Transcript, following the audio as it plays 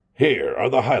Here are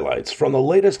the highlights from the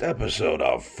latest episode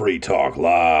of Free Talk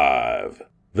Live.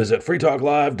 Visit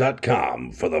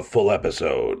freetalklive.com for the full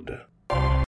episode.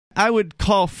 I would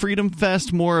call Freedom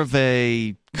Fest more of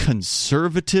a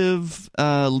conservative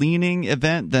leaning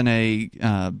event than a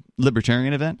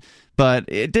libertarian event.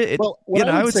 But I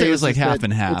would say it was like half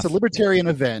and half. It's a libertarian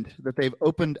event that they've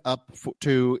opened up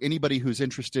to anybody who's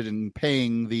interested in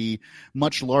paying the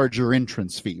much larger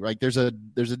entrance fee. Right? There's a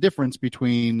difference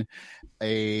between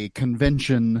a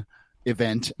convention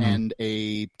event and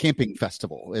a camping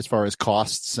festival as far as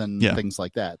costs and things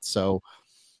like that. So,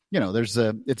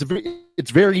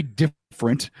 it's very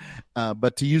different.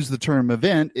 But to use the term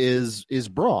event is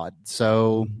broad.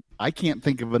 So I can't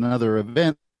think of another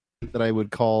event that I would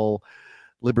call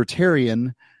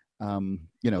libertarian,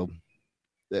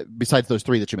 besides those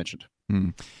three that you mentioned.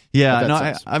 Yeah,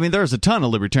 no, I mean, there's a ton of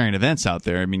libertarian events out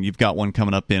there. I mean, you've got one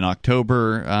coming up in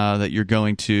October that you're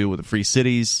going to with the Free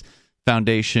Cities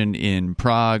Foundation in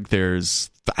Prague. There's,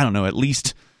 at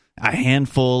least a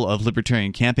handful of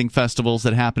libertarian camping festivals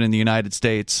that happen in the United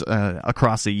States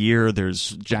across a year.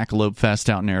 There's Jackalope Fest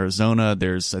out in Arizona.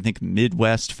 There's, I think,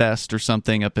 Midwest Fest or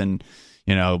something up in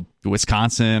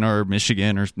Wisconsin or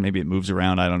Michigan, or maybe it moves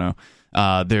around. I don't know.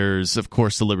 There's, of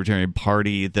course, the Libertarian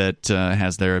Party that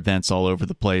has their events all over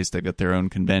the place. They've got their own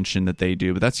convention that they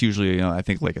do, but that's usually, I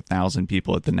think, like 1,000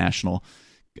 people at the National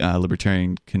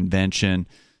Libertarian Convention.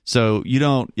 So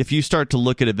if you start to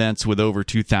look at events with over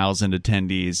 2,000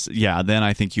 attendees, then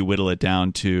I think you whittle it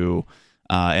down to,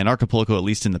 and Acapulco, at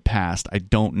least in the past, I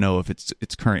don't know if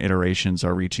its current iterations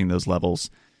are reaching those levels.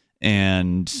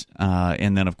 And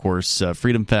then, of course,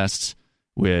 Freedom Fest,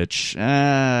 which,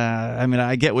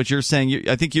 I get what you're saying.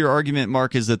 I think your argument,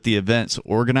 Mark, is that the event's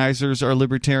organizers are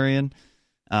libertarian.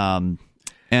 And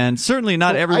certainly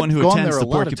not everyone who attends the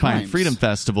Porcupine Freedom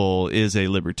Festival is a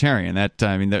libertarian.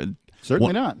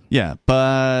 Certainly not. Yeah,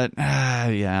 but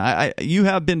you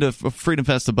have been to Freedom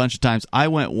Fest a bunch of times. I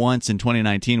went once in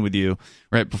 2019 with you,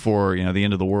 right before the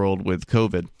end of the world with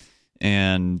COVID.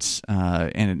 And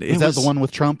it was the one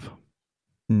with Trump?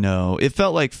 No, it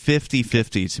felt like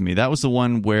 50-50 to me. That was the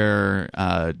one where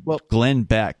Glenn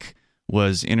Beck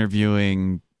was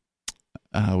interviewing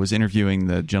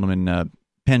the gentleman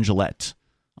Penn Jillette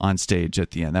on stage at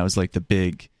the end. That was like the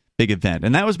big event,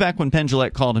 and that was back when Penn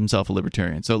Jillette called himself a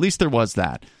libertarian. So at least there was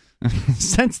that.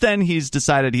 Since then, he's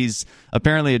decided he's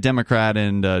apparently a Democrat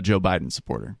and Joe Biden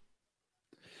supporter.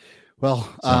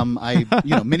 Well,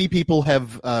 many people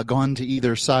have gone to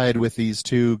either side with these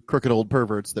two crooked old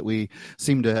perverts that we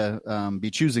seem to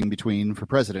be choosing between for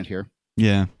president here.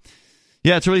 Yeah,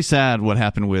 it's really sad what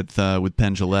happened with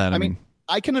Penn Jillette. I mean,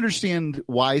 I can understand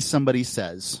why somebody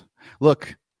says,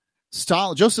 "Look,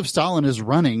 Joseph Stalin is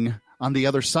running on the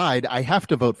other side. I have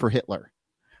to vote for Hitler,"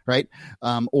 right?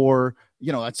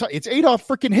 It's Adolf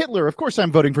freaking Hitler. Of course,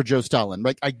 I'm voting for Joe Stalin.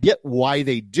 Like, I get why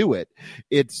they do it.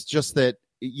 It's just that.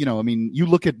 You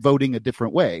look at voting a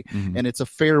different way, and it's a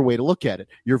fair way to look at it.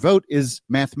 Your vote is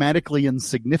mathematically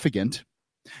insignificant.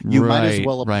 You might as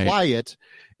well apply it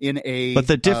in a way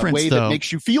that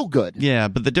makes you feel good. Yeah,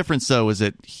 but the difference, though, is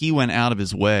that he went out of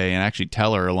his way, and actually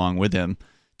Teller along with him,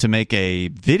 to make a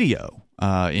video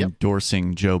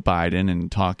endorsing Joe Biden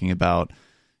and talking about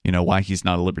why he's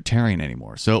not a libertarian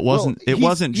anymore. So it wasn't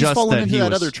just that he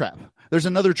was other trap. There's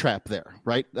another trap there,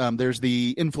 right? There's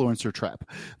the influencer trap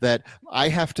that I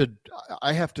have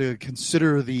to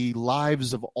consider the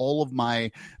lives of all of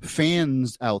my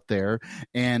fans out there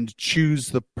and choose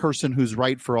the person who's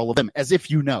right for all of them, as if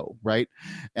right?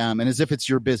 And as if it's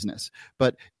your business.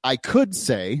 But I could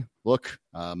say, look,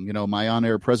 my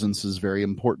on-air presence is very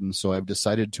important, so I've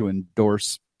decided to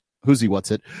endorse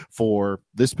Who's-He-What's-It for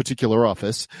this particular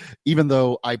office, even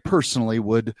though I personally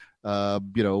would,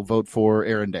 vote for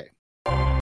Aaron Day.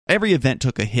 Every event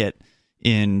took a hit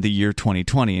in the year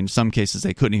 2020. In some cases,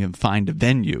 they couldn't even find a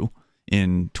venue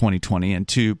in 2020. And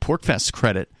to Porcfest's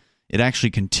credit, it actually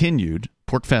continued.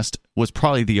 Porcfest was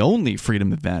probably the only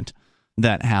freedom event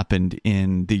that happened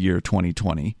in the year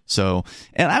 2020. So,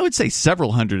 and I would say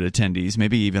several hundred attendees,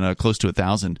 maybe even close to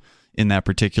 1,000 in that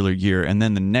particular year. And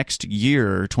then the next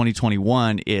year,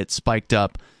 2021, it spiked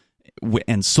up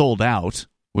and sold out,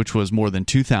 which was more than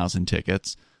 2,000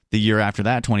 tickets. The year after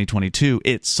that, 2022,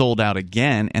 it sold out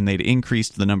again, and they'd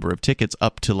increased the number of tickets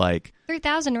up to like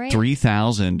 3,000, right?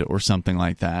 3,000 or something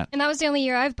like that. And that was the only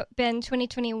year I've been,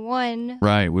 2021.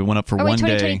 Right, we went up for one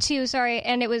 2022, sorry,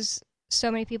 and it was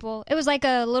so many people. It was like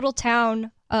a little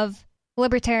town of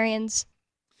libertarians.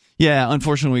 Yeah,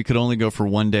 unfortunately, we could only go for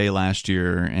one day last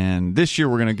year, and this year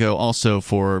we're going to go also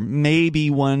for maybe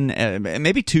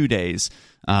 2 days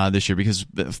this year, because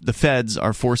the feds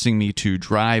are forcing me to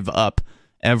drive up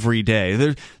every day.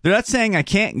 They're not saying I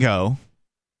can't go,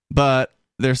 but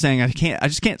they're saying I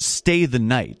just can't stay the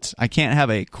night. I can't have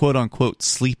a quote-unquote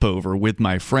sleepover with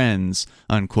my friends,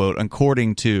 unquote,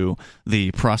 according to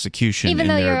the prosecution Even in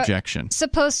though their you're objection.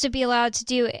 Supposed to be allowed to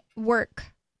do work.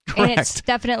 Correct. And it's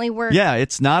definitely work. Yeah,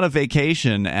 it's not a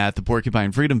vacation at the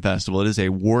Porcupine Freedom Festival. It is a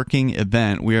working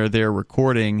event. We are there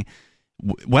recording.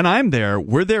 When I'm there,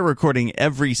 we're there recording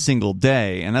every single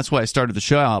day, and that's why I started the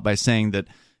show out by saying that,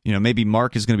 maybe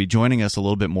Mark is going to be joining us a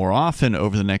little bit more often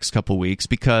over the next couple weeks,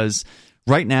 because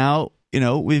right now,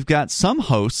 we've got some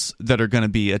hosts that are going to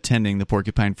be attending the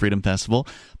Porcupine Freedom Festival,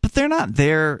 but they're not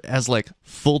there as like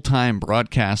full-time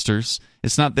broadcasters.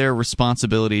 It's not their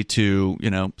responsibility to,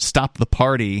 stop the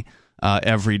party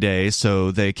every day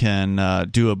so they can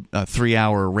do a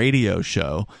 3-hour radio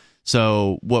show.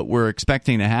 So what we're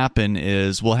expecting to happen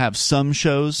is we'll have some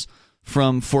shows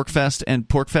from Forkfest and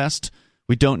Porcfest.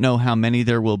 We don't know how many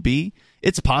there will be.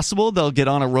 It's possible they'll get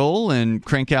on a roll and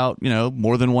crank out,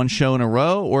 more than one show in a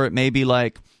row, or it may be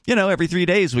like, every 3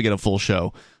 days we get a full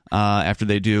show after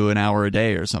they do an hour a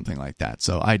day or something like that.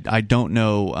 So I don't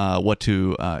know what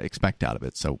to expect out of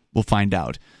it. So we'll find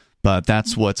out. But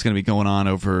that's what's going to be going on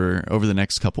over the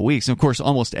next couple weeks. And of course,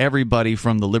 almost everybody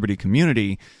from the Liberty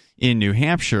community in New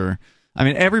Hampshire, I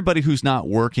mean, everybody who's not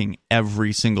working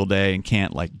every single day and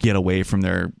can't like get away from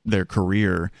their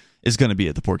career is going to be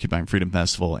at the Porcupine Freedom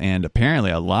Festival. And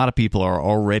apparently a lot of people are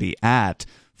already at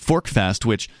Forkfest,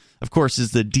 which of course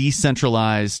is the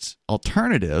decentralized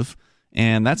alternative.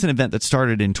 And that's an event that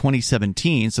started in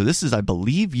 2017. So this is, I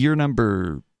believe, year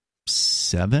number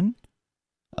 7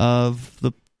 of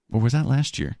the, or was that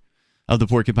last year, of the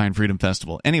Porcupine Freedom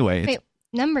Festival. Anyway. Wait,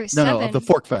 number 7? No, of the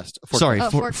Forkfest. Sorry,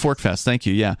 Forkfest. Thank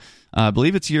you, yeah. I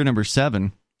believe it's year number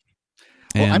 7.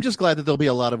 Well, I'm just glad that there'll be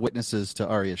a lot of witnesses to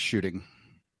Arya's shooting.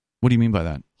 What do you mean by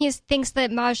that? He thinks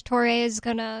that Maj Touré is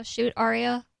going to shoot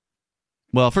Arya.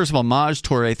 Well, first of all, Maj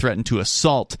Touré threatened to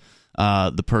assault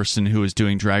the person who was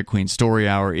doing Drag Queen Story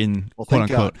Hour in quote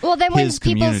unquote. Well, then his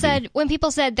community. when people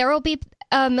said there will be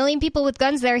 1 million people with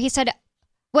guns there, he said,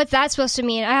 "What's that supposed to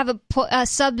mean? I have a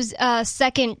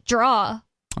sub-second draw."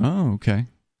 Oh, okay.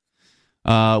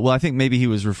 Well, I think maybe he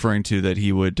was referring to that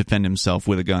he would defend himself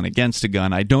with a gun against a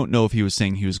gun. I don't know if he was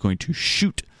saying he was going to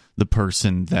shoot the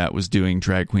person that was doing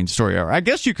Drag Queen Story Hour. I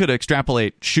guess you could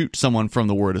extrapolate shoot someone from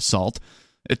the word assault.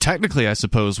 It technically, I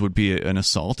suppose, would be an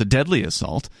assault, a deadly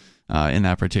assault in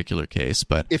that particular case.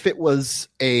 But if it was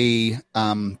I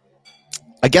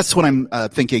guess what I'm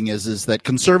thinking is that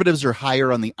conservatives are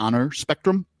higher on the honor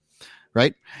spectrum,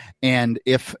 right? And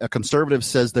if a conservative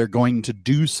says they're going to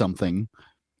do something,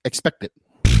 expect it.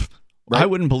 Right? I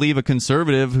wouldn't believe a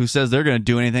conservative who says they're going to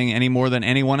do anything any more than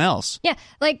anyone else. Yeah,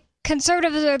 like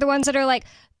conservatives are the ones that are like,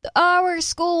 our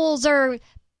schools are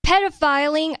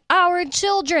pedophiling our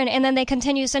children, and then they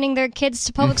continue sending their kids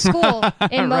to public school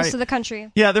in most of the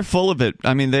country. Yeah, they're full of it.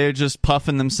 I mean, they're just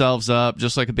puffing themselves up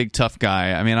just like a big tough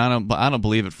guy. I mean, I don't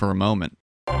believe it for a moment.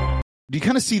 Do you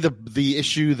kind of see the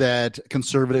issue that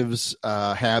conservatives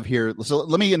have here? So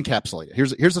let me encapsulate it.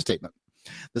 Here's the statement.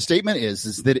 The statement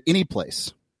is that any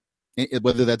place,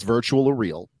 whether that's virtual or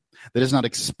real, that is not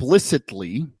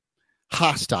explicitly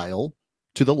hostile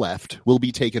to the left will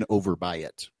be taken over by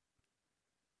it.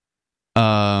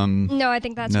 No, I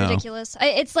think that's ridiculous.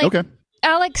 It's like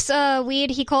Alex Weed,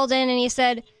 he called in and he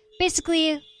said,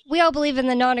 basically, we all believe in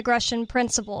the non-aggression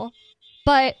principle,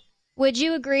 but would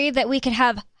you agree that we could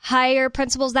have higher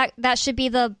principles? That should be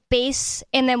the base,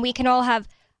 and then we can all have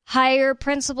higher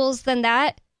principles than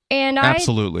that? And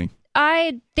absolutely.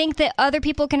 I think that other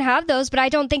people can have those, but I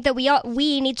don't think that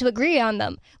we need to agree on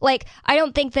them. Like, I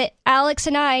don't think that Alex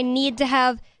and I need to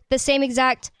have the same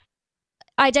exact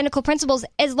identical principles.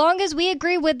 As long as we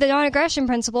agree with the non-aggression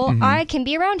principle, I can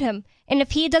be around him. And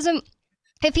if he's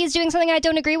doing something I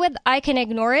don't agree with, I can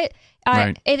ignore it.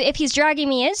 Right. If he's dragging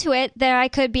me into it, then I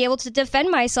could be able to defend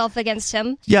myself against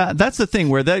him. Yeah, that's the thing.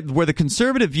 Where the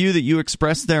conservative view that you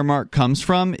expressed there, Mark, comes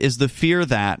from is the fear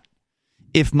that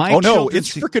if my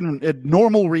it's freaking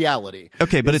normal reality.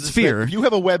 Okay, but it's fear. If you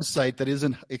have a website that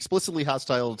isn't explicitly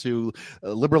hostile to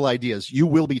liberal ideas, you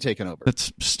will be taken over.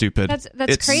 That's stupid.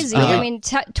 That's crazy. I mean,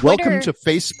 Twitter. Welcome to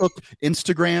Facebook,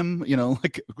 Instagram.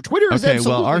 Like Twitter is absolutely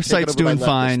well, our site's doing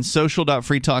fine. Leftists.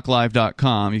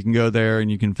 Social.freetalklive.com. You can go there and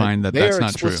you can find that's not true. They are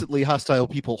explicitly hostile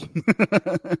people.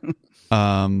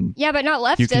 Yeah, but not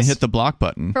leftists. You can hit the block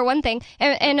button for one thing,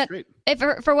 and if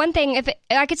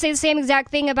I could say the same exact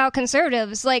thing about conservatives.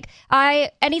 Like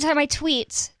anytime I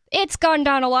tweet, it's gone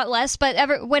down a lot less, but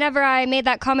whenever I made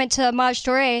that comment to Maj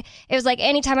Touré, it was like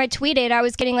anytime I tweeted, I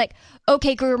was getting like,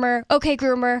 okay,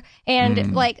 groomer,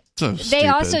 and like so they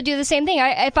also do the same thing.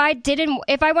 If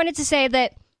I wanted to say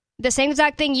that the same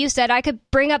exact thing you said, I could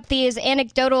bring up these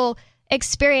anecdotal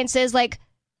experiences like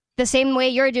the same way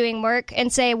you're doing, Mark,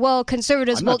 and say, well,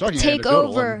 conservatives will take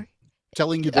over. I'm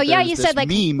telling you that you said like,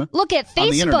 look at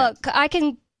Facebook. I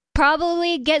can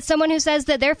probably get someone who says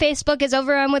that their Facebook is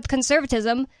overrun with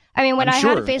conservatism. I mean, when I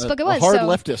had a Facebook, it was a hard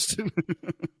leftist.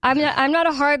 I'm not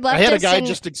a hard leftist. I had a guy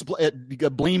just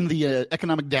blame the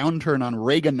economic downturn on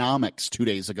Reaganomics 2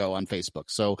 days ago on Facebook.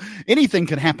 So anything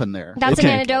can happen there. That's an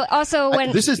anecdote. Also,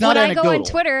 when I go on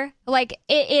Twitter, like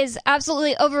it is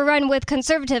absolutely overrun with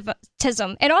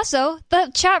conservatism. And also the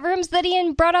chat rooms that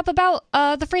Ian brought up about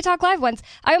the Free Talk Live ones.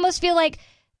 I almost feel like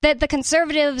that the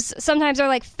conservatives sometimes are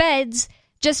like feds,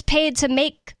 just paid to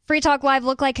make Free Talk Live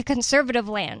look like a conservative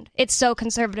land. It's so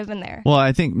conservative in there. Well,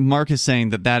 I think Mark is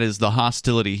saying that is the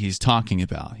hostility he's talking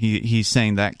about. He's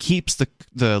saying that keeps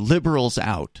the liberals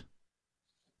out,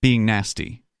 being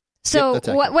nasty. So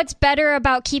what's better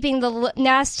about keeping the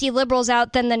nasty liberals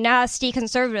out than the nasty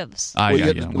conservatives?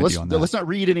 Let's not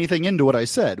read anything into what I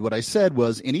said. What I said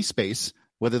was any space,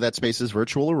 whether that space is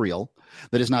virtual or real,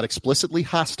 that is not explicitly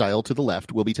hostile to the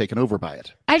left will be taken over by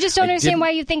it. I just don't understand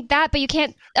why you think that, but you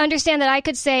can't understand that I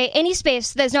could say any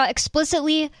space that is not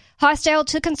explicitly hostile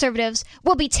to conservatives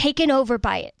will be taken over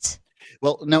by it.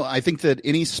 Well, no, I think that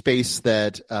any space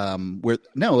that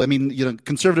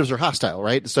conservatives are hostile,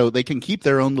 right? So they can keep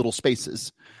their own little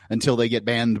spaces until they get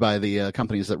banned by the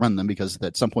companies that run them, because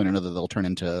at some point or another they'll turn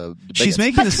into bigots. She's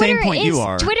making the same point you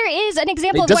are. Twitter is an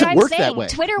example of what I'm saying.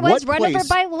 Twitter was run over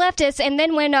by leftists, and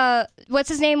then when what's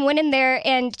his name went in there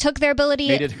and took their ability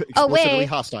made it explicitly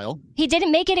hostile. He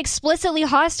didn't make it explicitly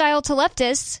hostile to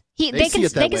leftists. They can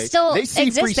still they see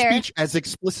exist free there. Speech as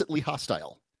explicitly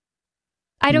hostile.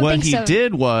 I don't think so. What he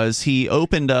did was he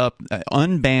opened up,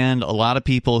 unbanned a lot of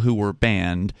people who were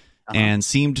banned, and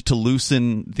seemed to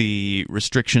loosen the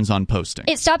restrictions on posting.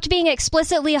 It stopped being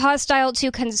explicitly hostile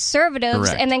to conservatives.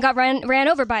 Correct. And then got ran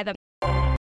over by them.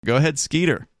 Go ahead,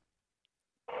 Skeeter.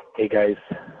 Hey, guys.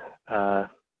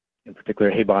 In particular,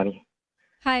 hey, Bonnie.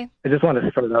 Hi. I just want to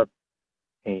start out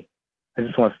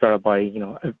by,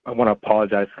 I want to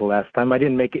apologize for the last time. I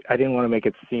didn't want to make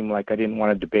it seem like I didn't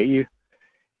want to debate you.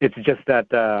 It's just that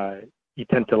you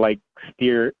tend to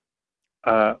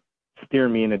steer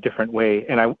me in a different way,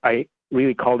 and I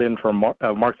really called in for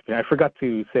Mark's opinion. I forgot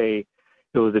to say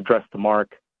it was addressed to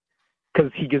Mark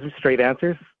because he gives me straight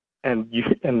answers, and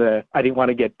I didn't want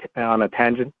to get on a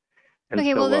tangent.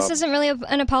 Okay, well, this isn't really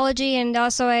an apology, and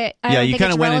also I don't you think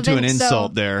kind of went into an so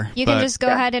insult there. You can just go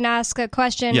ahead and ask a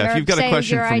question. Yeah, if you've got a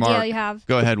question your for idea Mark, you have.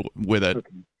 Go ahead with it. Okay.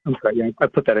 I'm sorry, yeah, I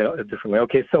put that a different way.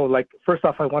 Okay, so first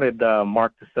off, I wanted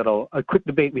Mark to settle a quick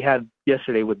debate we had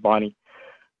yesterday with Bonnie.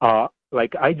 I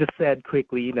just said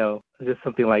quickly, just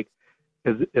something like,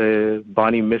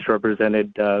 Bonnie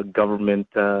misrepresented government,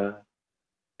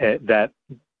 that,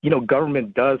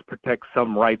 government does protect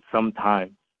some rights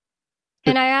sometimes.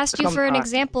 And I asked you for an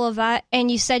example of that, and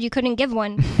you said you couldn't give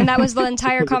one, and that was the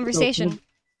entire conversation.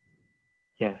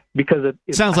 Yeah, because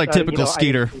it sounds like typical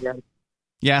Skeeter.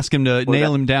 You ask him to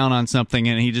nail him down on something,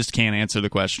 and he just can't answer the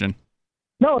question.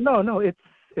 No.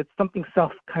 It's something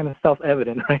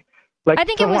self-evident, right? I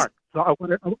think it was. Mark. So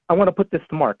I want to put this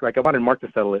to Mark. I wanted Mark to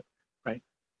settle it, right?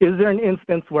 Is there an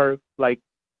instance where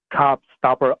cops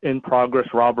stop an in-progress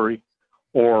robbery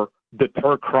or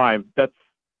deter crime? That's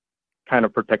kind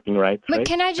of protecting rights. But right?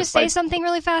 can I just say something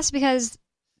really fast, because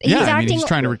he's he's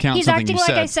trying to recount something you said. He's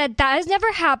acting like I said that has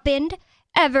never happened.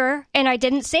 Ever, and I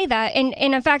didn't say that. And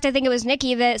in fact, I think it was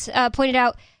Nikki that pointed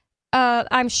out,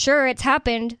 I'm sure it's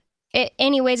happened.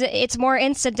 Anyways, it's more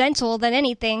incidental than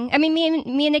anything. I mean, me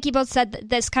and Nikki both said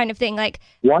this kind of thing.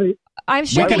 Why? I'm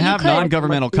sure we can have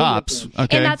non-governmental cops.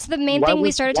 Okay. And that's the main thing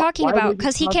we started talking about,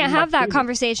 because he can't have that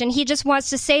conversation. He just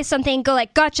wants to say something, go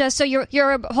gotcha, so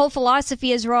your whole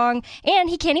philosophy is wrong, and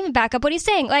he can't even back up what he's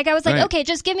saying. I was like, okay,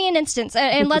 just give me an instance,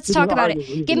 and let's talk about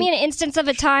it. Give me an instance of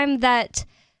a time that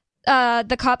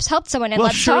the cops helped someone, and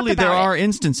let's talk about it. Well, surely there are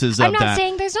instances of that. I'm not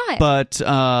saying there's not. But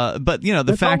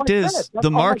the fact is, the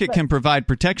market can provide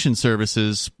protection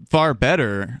services far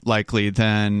better, likely,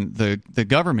 than the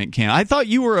government can. I thought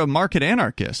you were a market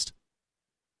anarchist.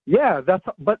 Yeah,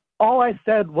 but all I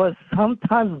said was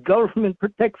sometimes government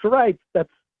protects rights.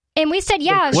 And we said,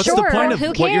 yeah, What's sure. the point of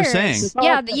who cares? What you're saying?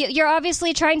 Yeah, you're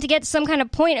obviously trying to get some kind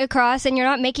of point across, and you're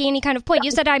not making any kind of point. You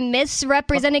said I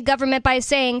misrepresented government by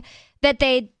saying that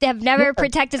they have never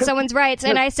protected someone's rights,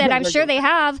 and I said, I'm sure they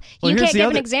have. You can't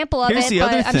give an example of it,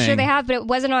 but I'm sure they have, but it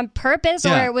wasn't on purpose,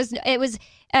 or it was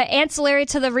ancillary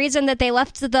to the reason that they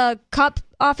left the cop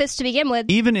office to begin with.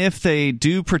 Even if they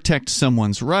do protect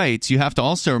someone's rights, you have to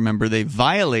also remember they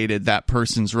violated that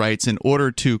person's rights in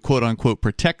order to, quote-unquote,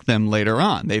 protect them later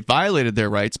on. They violated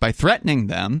their rights by threatening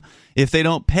them if they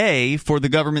don't pay for the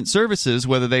government services,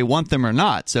 whether they want them or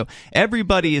not. So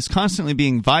everybody is constantly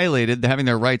being violated, having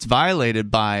their rights violated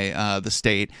by the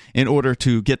state in order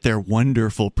to get their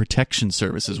wonderful protection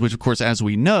services, which, of course, as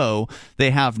we know, they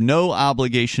have no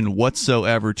obligation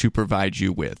whatsoever to provide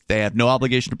you with. They have no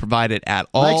obligation to provide it at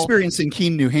all. My experience in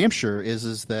Keene, New Hampshire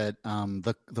is that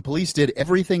the police did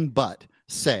everything but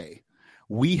say,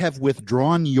 we have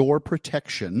withdrawn your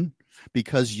protection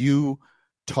because you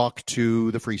talk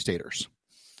to the Free Staters.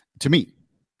 To me,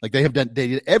 like they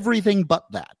did everything but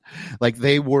that. Like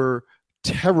they were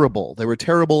terrible. They were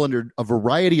terrible under a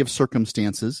variety of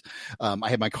circumstances. I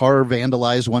had my car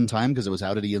vandalized one time because it was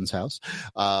out at Ian's house.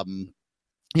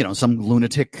 Some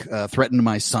lunatic threatened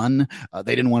my son.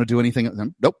 They didn't want to do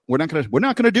anything. Nope, we're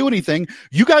not gonna do anything.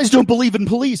 You guys don't believe in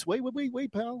police. Wait,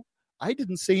 pal. I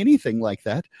didn't say anything like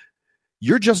that.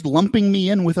 You're just lumping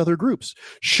me in with other groups.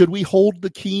 Should we hold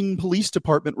the Keene Police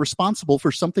Department responsible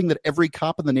for something that every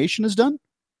cop in the nation has done?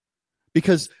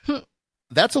 Because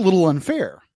that's a little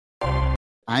unfair.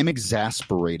 I'm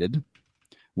exasperated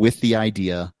with the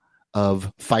idea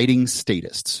of fighting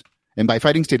statists. And by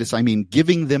fighting statists, I mean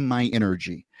giving them my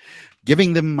energy,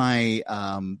 giving them my,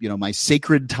 my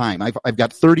sacred time. I've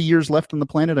got 30 years left on the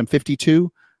planet. I'm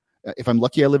 52. If I'm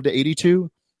lucky, I live to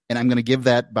 82. And I'm going to give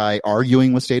that by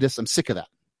arguing with statists. I'm sick of that.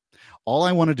 All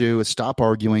I want to do is stop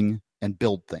arguing and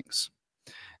build things.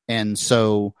 And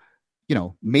so,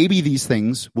 maybe these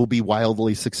things will be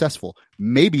wildly successful.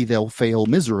 Maybe they'll fail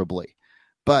miserably.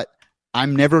 But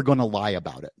I'm never going to lie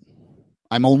about it.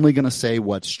 I'm only going to say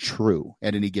what's true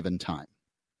at any given time.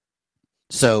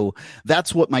 So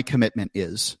that's what my commitment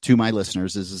is to my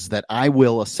listeners is that I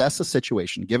will assess a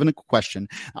situation, given a question,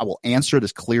 I will answer it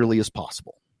as clearly as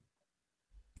possible.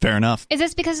 Fair enough. Is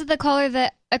this because of the caller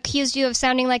that accused you of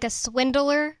sounding like a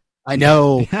swindler? I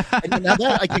know. And now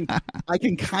that I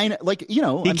can kind of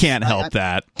He can't help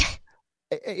that.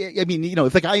 I mean,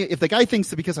 if the guy thinks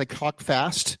that because I talk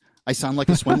fast, I sound like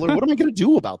a swindler, what am I going to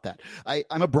do about that?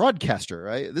 I'm a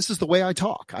broadcaster. This is the way I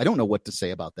talk. I don't know what to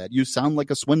say about that. You sound like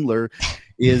a swindler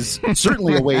is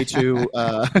certainly a way to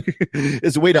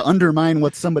undermine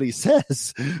what somebody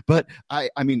says. But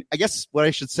I guess what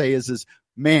I should say is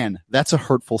man, that's a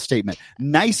hurtful statement.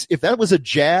 Nice. If that was a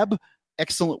jab,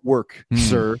 excellent work,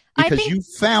 sir, because you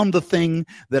found the thing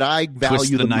that I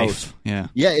value the most. Yeah,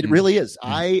 it really is.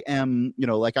 I am,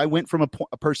 I went from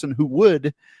a person who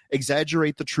would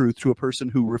exaggerate the truth to a person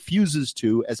who refuses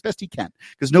to as best he can,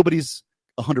 because nobody's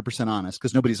 100% honest,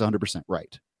 because nobody's 100%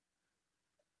 right.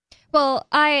 Well,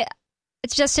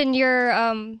 it's just in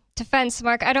your defense,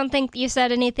 Mark. I don't think you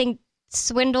said anything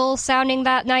swindle sounding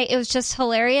that night. It was just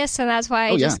hilarious, and that's why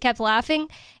I just kept laughing.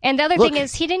 And the other thing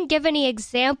is, he didn't give any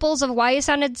examples of why you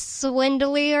sounded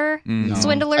swindler.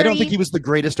 Swindler. I don't think he was the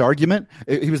greatest argument.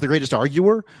 He was the greatest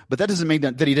arguer, but that doesn't mean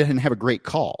that he didn't have a great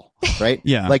call, right?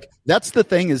 Yeah. Like that's the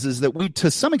thing is that we,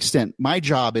 to some extent, my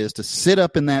job is to sit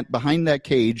up behind that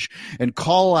cage and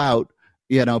call out,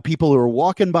 people who are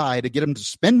walking by to get them to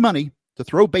spend money to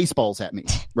throw baseballs at me,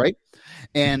 right?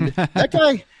 And that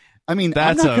guy. I mean,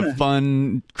 that's a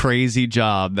fun, crazy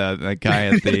job. That guy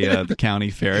at the county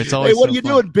fair. It's always. Hey, what are you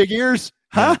doing, big ears?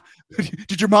 Huh?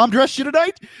 Did your mom dress you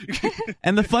tonight?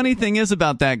 And the funny thing is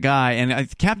about that guy,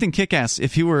 and Captain Kickass,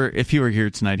 if he were here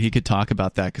tonight, he could talk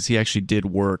about that because he actually did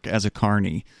work as a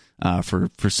carny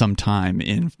for some time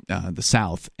in the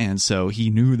South, and so he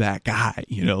knew that guy.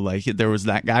 There was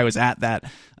that guy was at that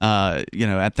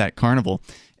at that carnival.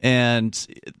 And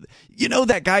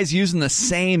that guy's using the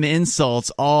same insults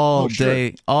all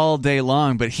day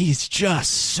long, but he's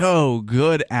just so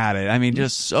good at it. I mean,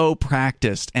 just so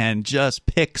practiced, and just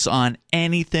picks on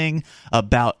anything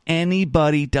about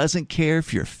anybody. Doesn't care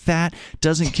if you're fat,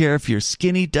 doesn't care if you're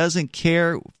skinny, doesn't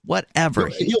care whatever.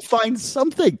 He'll find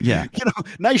something. Yeah.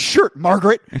 Nice shirt,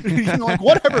 Margaret.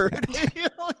 Whatever.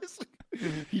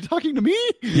 You talking to me?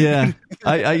 Yeah.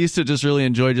 I used to just really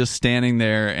enjoy just standing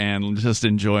there and just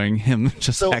enjoying him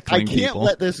just heckling people. I can't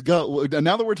let this go.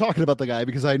 Now that we're talking about the guy,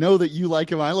 because I know that you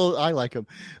like him, I like him.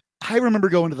 I remember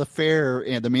going to the fair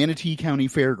at the Manatee County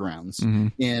Fairgrounds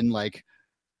in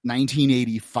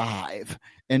 1985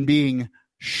 and being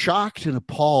shocked and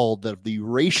appalled at the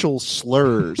racial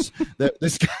slurs that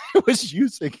this guy was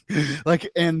using.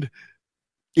 And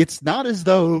it's not as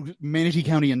though Manatee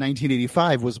County in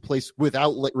 1985 was a place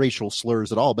without racial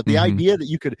slurs at all, but the idea that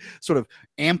you could sort of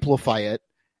amplify it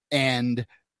and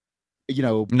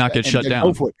not get shut down.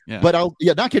 Go for it. Yeah. But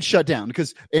not get shut down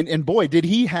because and boy, did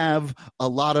he have a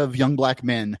lot of young black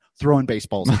men throwing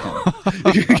baseballs at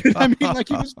him. I mean, like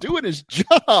he was doing his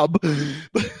job.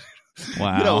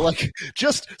 Wow. Like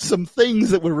just some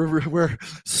things that were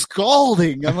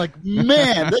scalding. I'm like,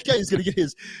 man, that guy's going to get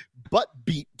his butt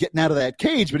beat getting out of that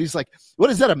cage. But he's like, what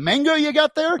is that, a mango you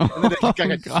got there? And then I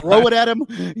could throw it at him.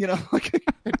 Like,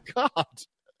 God.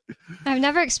 I've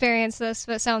never experienced this,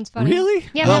 but it sounds funny. Really?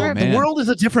 Yeah, well, the world is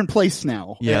a different place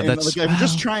now. Yeah, and that's. I'm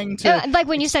just trying to. Like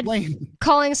when you said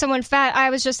calling someone fat, I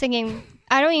was just thinking,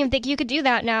 I don't even think you could do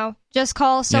that now. Just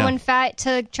call someone fat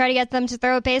to try to get them to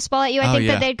throw a baseball at you. I think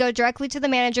that they'd go directly to the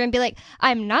manager and be like,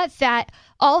 I'm not fat.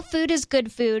 All food is good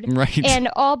food. Right. And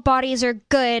all bodies are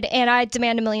good. And I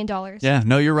demand $1 million. Yeah,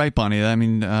 no, you're right, Bonnie. I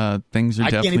mean, things are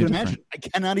definitely different. Imagine. I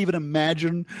cannot even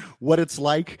imagine what it's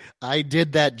like. I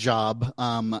did that job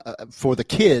for the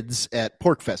kids at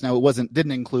Porcfest. Now, it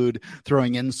didn't include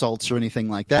throwing insults or anything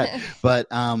like that. But,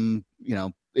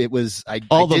 it was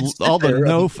all the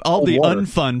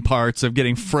unfun parts of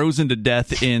getting frozen to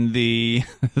death in the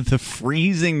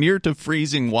near to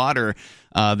freezing water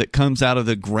that comes out of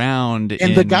the ground and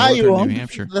in the guy northern who owned New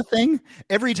Hampshire. The thing,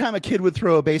 every time a kid would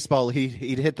throw a baseball,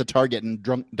 he'd hit the target and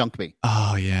dunk me.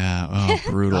 Oh yeah,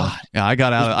 brutal. Yeah, I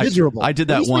got out. Miserable. I did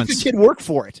that once. Make the kid work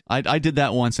for it. I did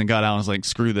that once and got out. I was like,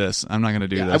 screw this. I'm not going to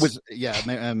do this.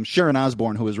 Sharon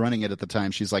Osbourne, who was running it at the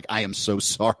time, she's like, I am so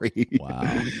sorry.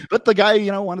 Wow. But the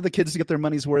guy, wanted the kids to get their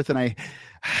money's worth, and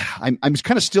I'm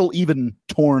kind of still even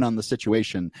torn on the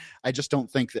situation. I just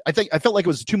don't think that. I felt like it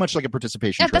was too much like a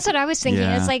participation. Yeah, that's what I was thinking.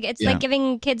 Yeah. It's like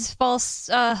giving kids false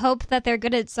hope that they're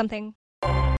good at something.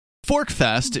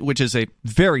 Forkfest, which is a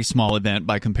very small event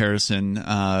by comparison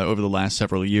over the last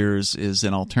several years, is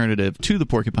an alternative to the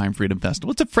Porcupine Freedom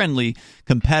Festival. It's a friendly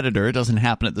competitor. It doesn't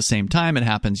happen at the same time. It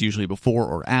happens usually before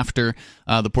or after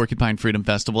the Porcupine Freedom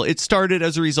Festival. It started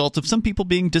as a result of some people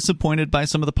being disappointed by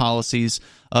some of the policies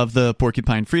of the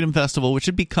Porcupine Freedom Festival, which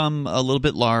had become a little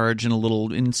bit large and a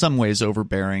little, in some ways,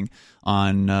 overbearing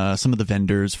on some of the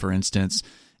vendors, for instance.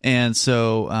 And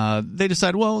so they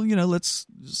decided,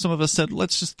 some of us said,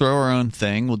 let's just throw our own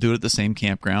thing. We'll do it at the same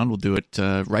campground. We'll do it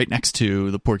right next to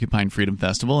the Porcupine Freedom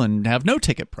Festival and have no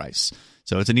ticket price.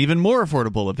 So it's an even more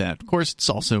affordable event. Of course, it's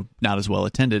also not as well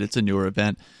attended. It's a newer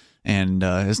event. And,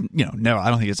 I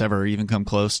don't think it's ever even come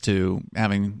close to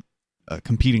having a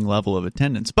competing level of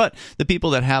attendance. But the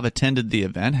people that have attended the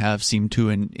event have seemed to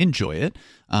enjoy it.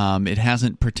 It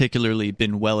hasn't particularly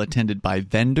been well attended by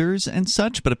vendors and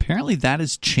such, but apparently that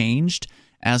has changed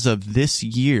as of this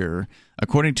year.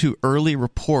 According to early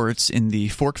reports in the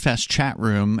Forkfest chat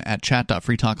room at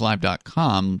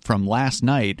chat.freetalklive.com from last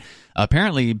night,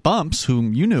 apparently Bumps,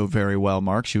 whom you know very well,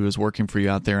 Mark, she was working for you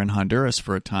out there in Honduras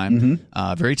for a time,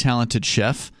 very talented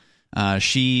chef. I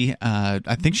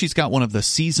think she's got one of the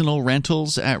seasonal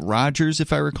rentals at Rogers,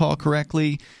 if I recall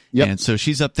correctly. Yep. And so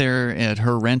she's up there at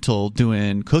her rental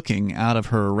doing cooking out of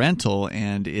her rental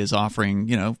and is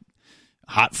offering,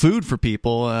 hot food for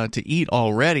people to eat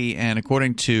already. And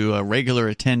according to a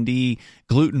regular attendee,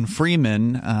 Gluten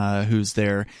Freeman, who's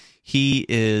there, he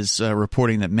is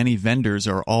reporting that many vendors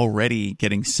are already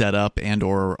getting set up and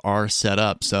or are set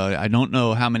up. So I don't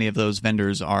know how many of those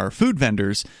vendors are food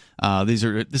vendors. This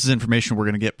is information we're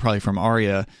going to get probably from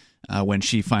Aria when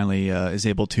she finally is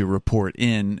able to report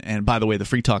in. And by the way, the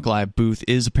Free Talk Live booth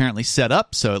is apparently set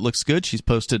up, so it looks good. She's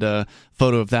posted a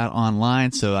photo of that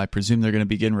online, so I presume they're going to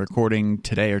begin recording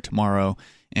today or tomorrow.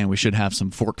 And we should have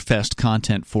some Forkfest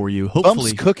content for you,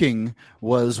 hopefully. Bumps cooking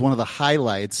was one of the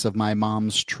highlights of my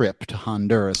mom's trip to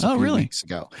Honduras a few weeks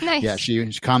ago. Nice. Yeah,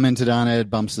 she commented on it.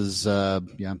 Bumps is,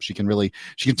 she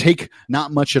can take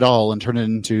not much at all and turn it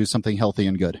into something healthy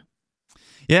and good.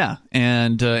 Yeah,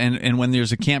 and when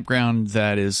there's a campground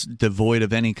that is devoid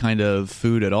of any kind of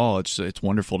food at all, it's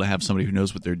wonderful to have somebody who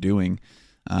knows what they're doing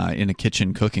in a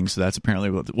kitchen cooking. So that's apparently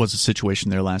what was the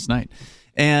situation there last night.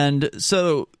 And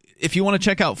so if you want to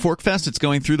check out Forkfest, it's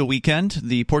going through the weekend.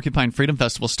 The Porcupine Freedom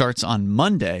Festival starts on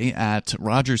Monday at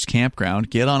Rogers Campground.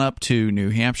 Get on up to New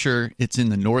Hampshire. It's in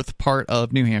the north part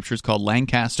of New Hampshire. It's called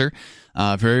Lancaster.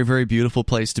 Very, very beautiful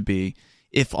place to be.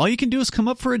 If all you can do is come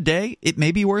up for a day, it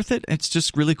may be worth it. It's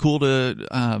just really cool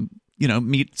to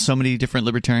meet so many different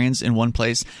libertarians in one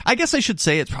place. I guess I should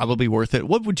say it's probably worth it.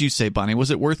 What would you say, Bonnie?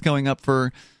 Was it worth going up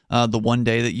for the one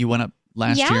day that you went up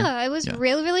last year? Yeah, it was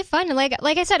really, really fun. Like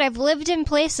I said, I've lived in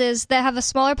places that have a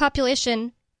smaller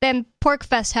population than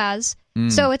Porcfest has.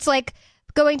 So it's like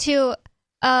going to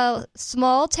a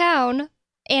small town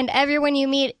and everyone you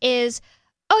meet is,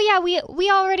 oh yeah, we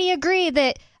already agree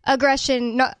that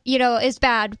aggression, is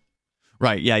bad.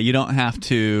 Right. Yeah. You don't have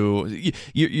to.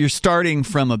 You're starting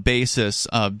from a basis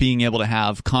of being able to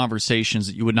have conversations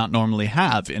that you would not normally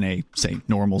have in a, say,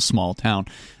 normal small town,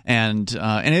 and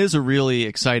it is a really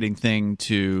exciting thing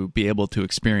to be able to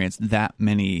experience that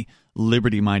many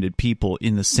liberty-minded people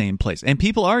in the same place. And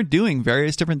people are doing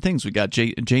various different things. We got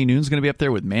Jay Noon's going to be up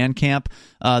there with Man Camp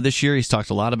this year. He's talked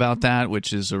a lot about that,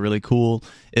 which is a really cool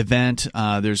event.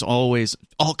 There's always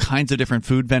all kinds of different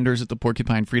food vendors at the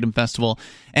Porcupine Freedom Festival,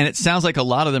 and it sounds like a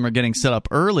lot of them are getting set up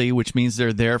early, which means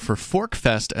they're there for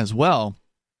Forkfest as well,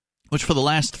 which for the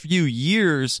last few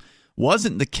years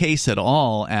wasn't the case at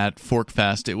all at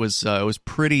Forkfest. It was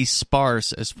pretty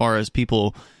sparse as far as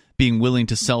people being willing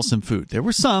to sell some food. There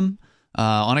were some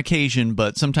on occasion,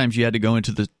 but sometimes you had to go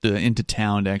into into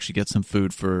town to actually get some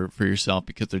food for yourself,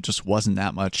 because there just wasn't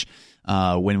that much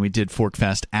when we did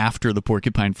Forkfest after the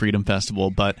Porcupine Freedom Festival.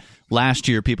 But last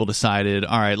year, people decided,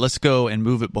 all right, let's go and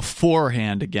move it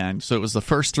beforehand again. So it was the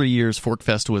first 3 years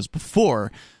Forkfest was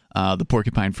before the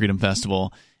Porcupine Freedom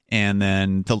Festival, and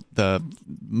then the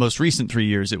most recent 3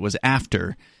 years it was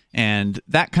after. And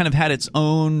that kind of had its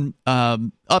own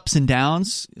ups and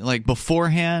downs. Like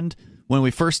beforehand, when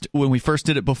we first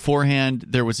did it beforehand,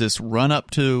 there was this run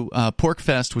up to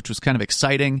Porcfest, which was kind of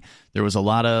exciting. There was a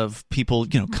lot of people,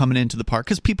 coming into the park,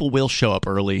 because people will show up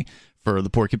early for the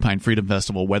Porcupine Freedom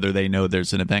Festival, whether they know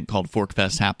there's an event called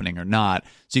Forkfest happening or not.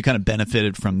 So you kind of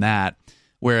benefited from that.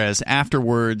 Whereas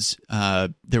afterwards,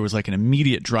 there was like an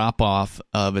immediate drop-off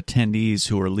of attendees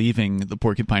who were leaving the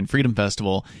Porcupine Freedom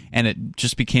Festival, and it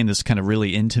just became this kind of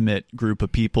really intimate group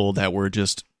of people that were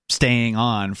just staying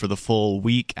on for the full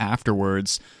week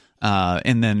afterwards.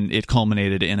 And then it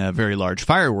culminated in a very large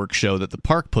fireworks show that the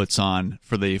park puts on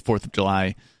for the 4th of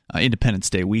July Independence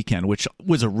Day weekend, which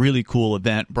was a really cool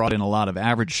event, brought in a lot of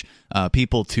average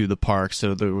people to the park.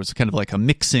 So there was kind of like a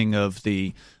mixing of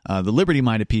the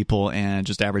liberty-minded people and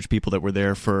just average people that were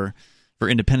there for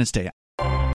Independence Day.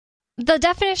 The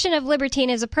definition of libertine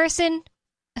is a person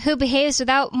who behaves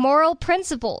without moral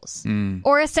principles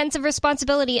or a sense of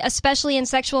responsibility, especially in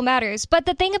sexual matters. But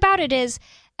the thing about it is,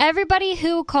 everybody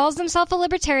who calls themselves a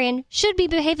libertarian should be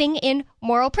behaving in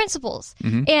moral principles.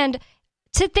 Mm-hmm. And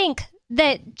to think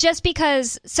that just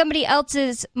because somebody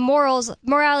else's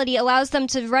morality allows them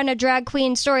to run a drag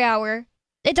queen story hour,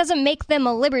 it doesn't make them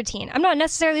a libertine. I'm not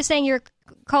necessarily saying you're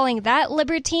calling that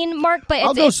libertine, Mark, but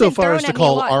I'll go so far as to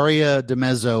call Aria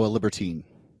DeMezzo a libertine.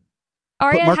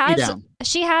 Aria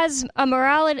has a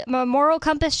moral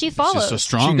compass she follows. She's a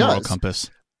strong moral compass.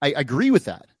 I agree with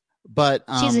that. But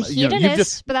she's a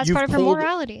hedonist, but that's part of her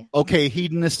morality. Okay,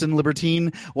 hedonist and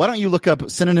libertine. Why don't you look up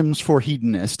synonyms for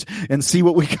hedonist and see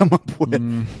what we come up with?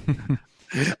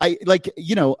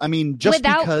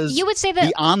 Because you would say that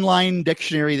the online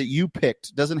dictionary that you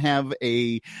picked doesn't have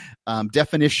a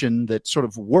definition that sort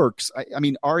of works.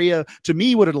 Aria, to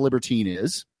me, what a libertine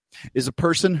is a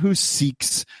person who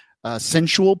seeks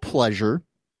sensual pleasure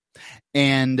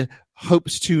and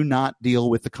hopes to not deal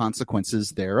with the consequences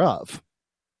thereof.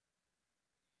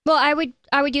 Well,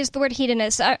 I would use the word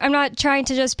hedonist. I'm not trying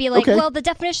to just be like, okay, well, the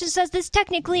definition says this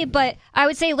technically, but I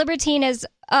would say libertine is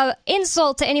an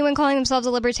insult to anyone calling themselves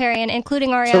a libertarian,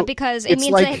 including Aria, because it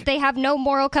means that they have no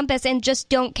moral compass and just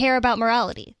don't care about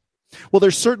morality. Well,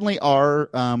 there certainly are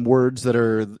words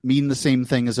that mean the same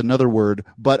thing as another word,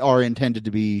 but are intended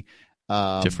to be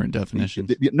different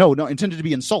definitions. No, intended to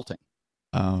be insulting.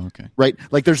 Oh, okay. Right?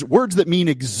 Like there's words that mean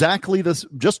exactly this,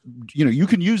 just, you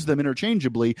can use them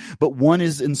interchangeably, but one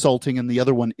is insulting and the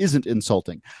other one isn't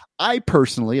insulting. I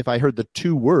personally, if I heard the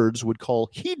two words, would call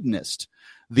hedonist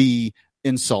the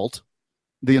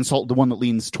one that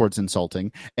leans towards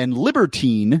insulting, and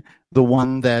libertine the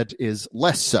one that is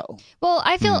less so. Well,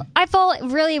 I fall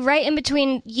really right in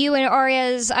between you and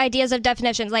Aria's ideas of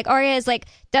definitions. Like Aria is like,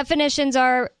 definitions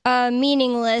are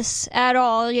meaningless at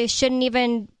all. You shouldn't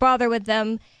even bother with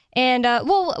them. And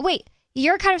wait,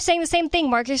 you're kind of saying the same thing,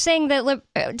 Mark. You're saying that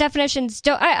definitions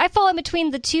don't. I fall in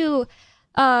between the two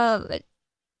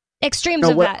extremes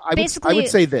of that. I would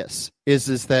say this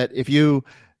is that if you.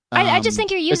 I just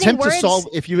think you're using words.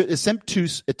 If you attempt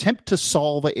to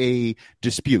solve a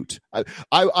dispute,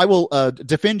 I will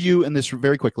defend you in this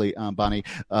very quickly, Bonnie.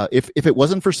 If it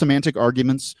wasn't for semantic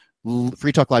arguments,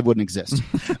 Free Talk Live wouldn't exist.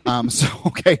 I'm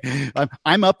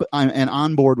up and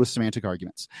on board with semantic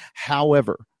arguments.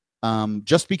 However,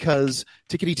 just because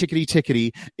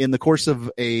tickety in the course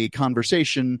of a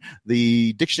conversation,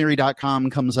 the dictionary.com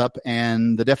comes up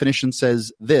and the definition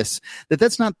says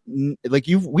that's not like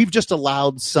we've just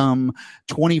allowed some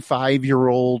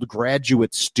 25-year-old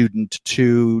graduate student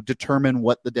to determine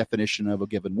what the definition of a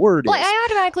given word is. Well, I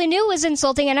automatically knew it was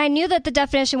insulting, and I knew that the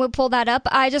definition would pull that up.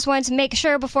 I just wanted to make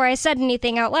sure before I said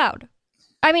anything out loud.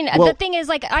 I mean, the thing is,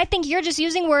 like, I think you're just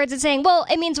using words and saying, well,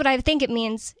 it means what I think it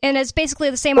means. And it's basically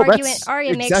the same argument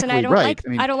Arya makes, and I don't like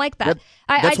that.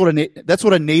 That's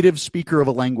what a native speaker of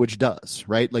a language does,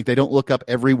 right? Like, they don't look up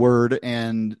every word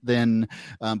and then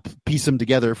piece them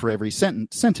together for every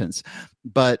sentence.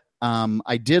 But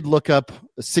I did look up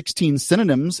 16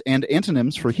 synonyms and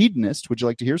antonyms for hedonist. Would you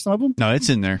like to hear some of them? No, it's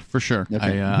in there for sure.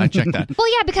 Okay. I checked that.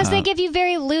 Well, yeah, because they give you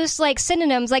very loose like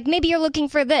synonyms. Like maybe you're looking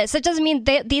for this. It doesn't mean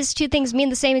these two things mean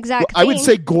the same exact thing. I would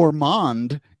say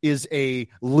gourmand is a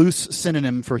loose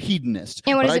synonym for hedonist.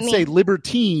 And what does it mean? I'd say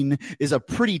libertine is a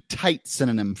pretty tight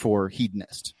synonym for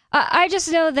hedonist. I just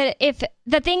know that if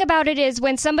the thing about it is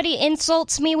when somebody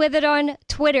insults me with it on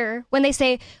Twitter, when they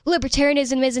say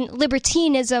libertarianism isn't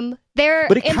libertinism, they're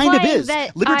but it implying kind of is.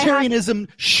 That Libertarianism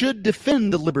should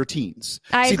defend the libertines.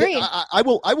 I agree. I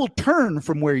will turn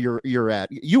from where you're at.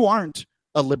 You aren't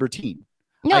a libertine.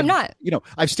 No, I'm not.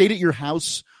 I've stayed at your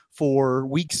house for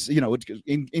weeks.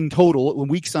 In total,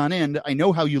 weeks on end. I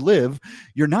know how you live.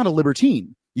 You're not a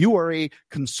libertine. You are a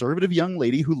conservative young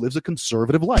lady who lives a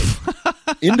conservative life.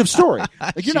 End of story.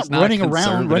 Like you're not running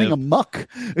around running amok.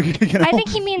 I think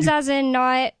he means as in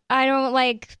not. I don't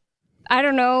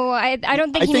know. I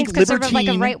don't think he means conservative like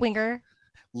a right winger.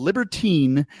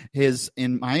 Libertine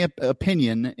in my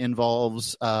opinion,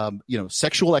 involves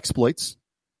sexual exploits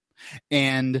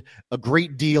and a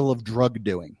great deal of drug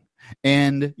doing.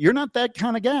 And you're not that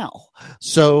kind of gal.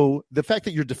 So the fact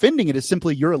that you're defending it is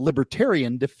simply you're a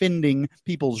libertarian defending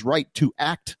people's right to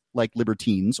act like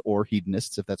libertines or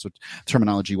hedonists, if that's what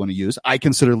terminology you want to use. I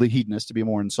consider hedonist to be a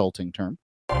more insulting term.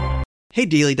 Hey,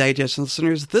 Daily Digest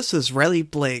listeners, this is Riley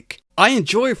Blake. I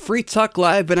enjoy Free Talk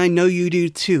Live, and I know you do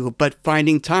too, but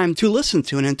finding time to listen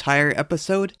to an entire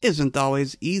episode isn't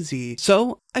always easy.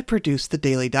 So I produce the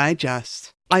Daily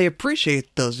Digest. I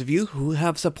appreciate those of you who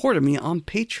have supported me on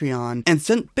Patreon and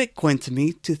sent Bitcoin to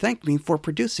me to thank me for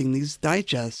producing these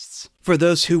digests. For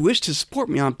those who wish to support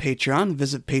me on Patreon,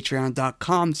 visit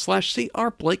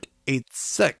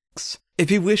patreon.com/crblake86. If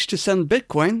you wish to send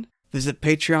Bitcoin, visit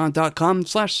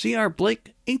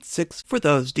patreon.com/crblake86 for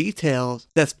those details.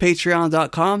 That's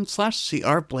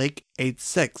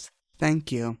patreon.com/crblake86.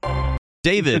 Thank you.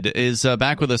 David is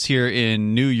back with us here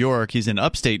in New York. He's in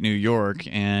upstate New York.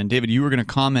 And David, you were going to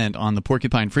comment on the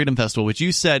Porcupine Freedom Festival, which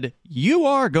you said you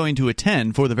are going to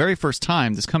attend for the very first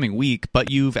time this coming week,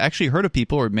 but you've actually heard of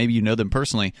people, or maybe you know them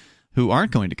personally, who aren't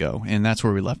going to go, and that's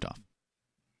where we left off.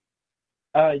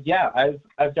 Yeah,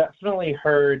 I've definitely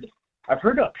heard. I've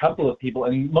heard a couple of people,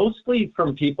 and mostly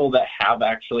from people that have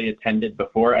actually attended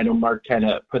before. I know Mark kind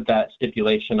of put that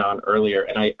stipulation on earlier,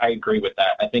 and I agree with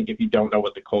that. I think if you don't know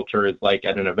what the culture is like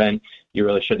at an event, you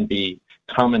really shouldn't be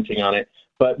commenting on it.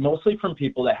 But mostly from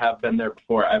people that have been there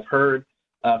before. I've heard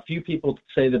a few people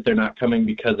say that they're not coming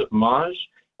because of Maj.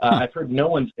 I've heard no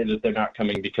one say that they're not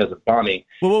coming because of Bonnie.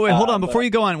 Well, wait, hold on. Before you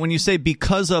go on, when you say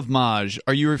because of Maj,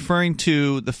 are you referring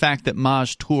to the fact that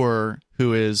Maj Tour,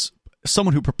 who is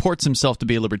someone who purports himself to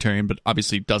be a libertarian but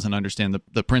obviously doesn't understand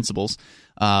the principles,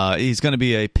 he's going to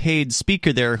be a paid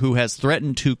speaker there who has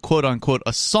threatened to quote-unquote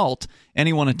assault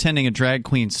anyone attending a drag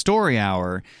queen story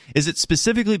hour. Is it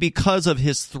specifically because of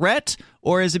his threat,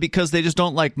 or is it because they just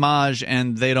don't like Maj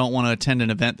and they don't want to attend an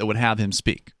event that would have him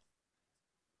speak?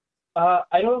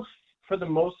 I don't. For the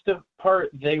most part,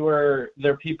 they're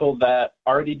people that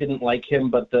already didn't like him,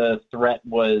 but the threat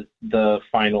was the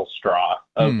final straw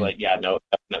of like, yeah, no,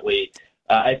 definitely.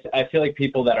 I feel like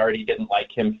people that already didn't like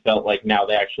him felt like now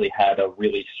they actually had a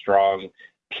really strong,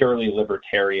 purely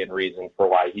libertarian reason for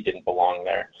why he didn't belong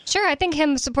there. Sure, I think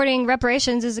him supporting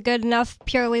reparations is a good enough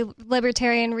purely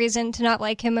libertarian reason to not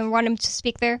like him and want him to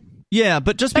speak there. Yeah,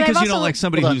 but just because you don't like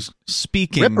somebody who's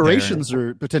speaking reparations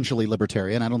are potentially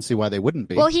libertarian. I don't see why they wouldn't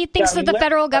be. Well, he thinks that the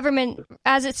federal government,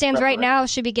 as it stands right now,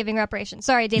 should be giving reparations.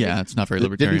 Sorry, David. Yeah, it's not very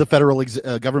libertarian. Didn't the federal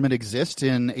government exist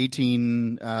in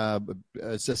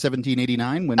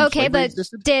 1789 when okay, but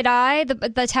existed? Did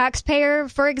the taxpayer,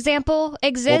 for example,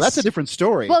 exist? Well, that's a different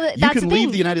story. Well, you can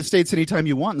leave the United States anytime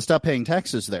you want and stop paying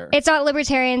taxes there. It's not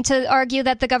libertarian to argue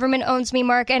that the government owns me,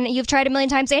 Mark, and you've tried a million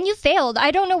times and you failed.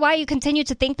 I don't know why you continue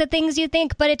to think the things you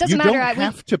think, but it doesn't matter. You don't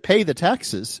have to pay the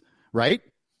taxes, right?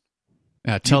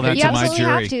 Tell that to my jury. You absolutely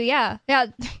have to,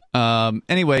 yeah.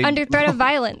 Anyway, under threat of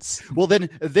violence. Well, then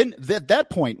at that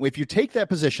point, if you take that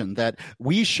position that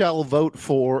we shall vote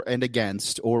for and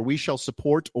against, or we shall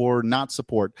support or not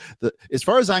support, as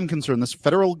far as I'm concerned, this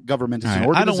federal government is an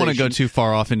organization. I don't want to go too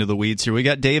far off into the weeds here. We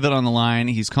got David on the line.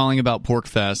 He's calling about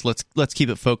Porcfest. Let's keep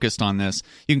it focused on this.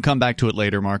 You can come back to it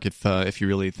later, Mark, if you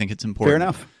really think it's important. Fair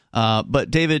enough.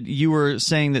 But David, you were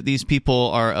saying that these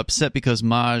people are upset because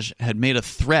Maj had made a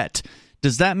threat.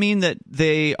 Does that mean that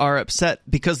they are upset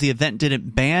because the event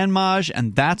didn't ban Maj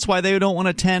and that's why they don't want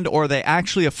to attend, or are they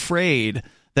actually afraid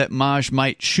that Maj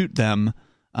might shoot them?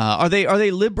 Are they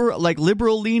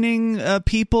liberal leaning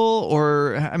people,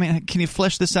 or I mean, can you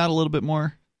flesh this out a little bit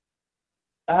more?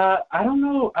 I don't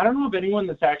know of anyone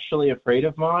that's actually afraid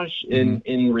of Maj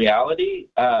in reality.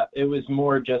 It was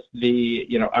more just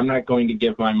I'm not going to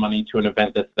give my money to an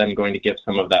event that's then going to give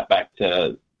some of that back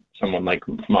to someone like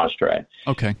Maj Touré.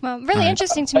 Okay. Well, really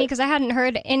interesting to me because I hadn't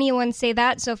heard anyone say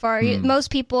that so far.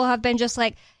 Most people have been just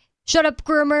like, shut up,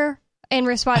 groomer, in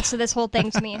response to this whole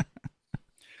thing to me.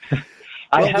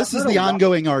 Well, this is the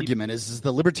ongoing argument: is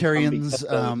the libertarians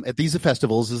at these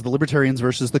festivals, is the libertarians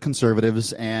versus the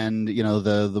conservatives, and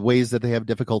the ways that they have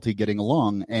difficulty getting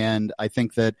along. And I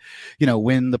think that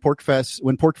when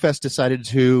Porcfest decided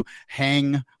to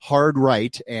hang hard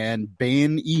right and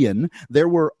ban Ian, there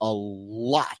were a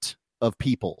lot of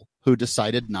people who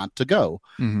decided not to go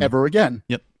ever again.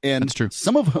 Yep, and that's true.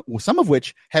 Some of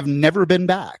which have never been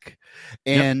back.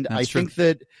 And I think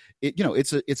that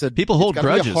it's a people hold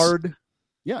grudges.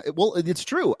 Yeah, well, it's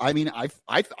true. I mean,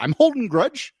 I'm holding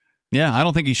grudge. Yeah, I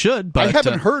don't think he should. But I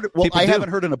haven't heard. Well, I haven't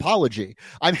heard an apology.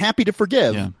 I'm happy to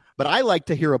forgive, but I like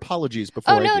to hear apologies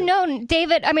before. Oh no,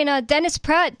 David. I mean, Dennis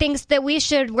Pratt thinks that we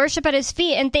should worship at his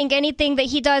feet and think anything that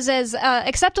he does is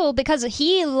acceptable because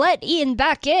he let Ian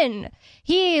back in.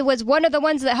 He was one of the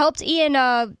ones that helped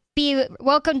Ian be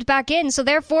welcomed back in. So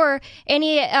therefore,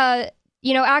 any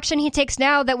action he takes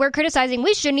now that we're criticizing,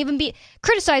 we shouldn't even be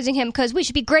criticizing him because we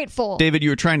should be grateful. David,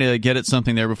 you were trying to get at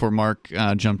something there before Mark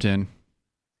jumped in.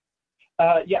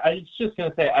 Yeah, I was just going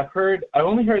to say, I've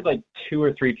only heard like 2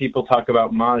 or 3 people talk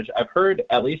about Maj. I've heard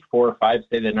at least 4 or 5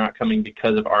 say they're not coming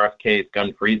because of RFK's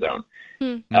gun-free zone.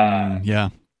 Yeah.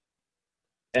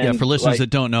 Yeah, for listeners that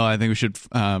don't know, I think we should,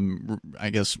 flesh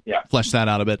that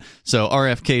out a bit. So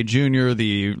RFK Jr.,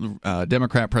 the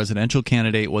Democrat presidential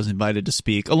candidate, was invited to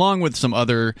speak, along with some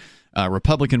other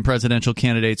Republican presidential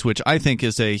candidates, which I think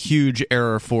is a huge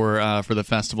error for the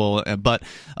festival. But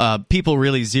people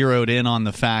really zeroed in on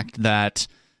the fact that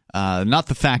not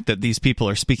the fact that these people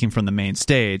are speaking from the main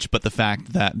stage, but the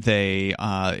fact that they,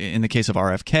 in the case of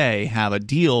RFK, have a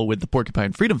deal with the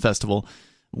Porcupine Freedom Festival,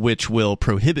 which will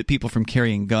prohibit people from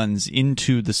carrying guns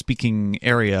into the speaking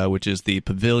area, which is the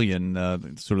pavilion,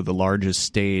 sort of the largest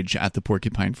stage at the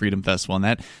Porcupine Freedom Festival. And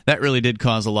that really did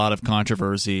cause a lot of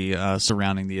controversy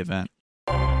surrounding the event.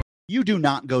 You do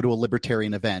not go to a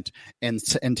libertarian event and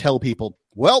tell people,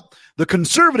 well, the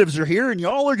conservatives are here and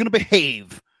y'all are going to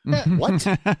behave. What?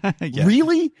 Yeah.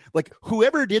 Really? Like,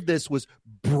 whoever did this was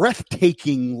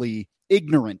breathtakingly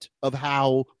ignorant of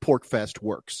how Porcfest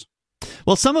works.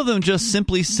 Well, some of them just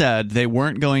simply said they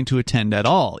weren't going to attend at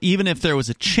all, even if there was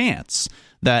a chance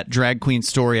that Drag Queen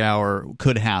Story Hour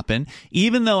could happen,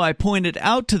 even though I pointed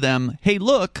out to them, hey,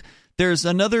 look, there's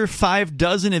another 6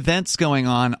 events going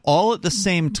on all at the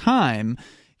same time.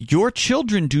 Your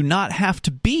children do not have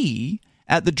to be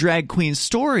at the Drag Queen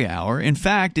Story Hour. In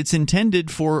fact, it's intended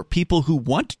for people who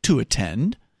want to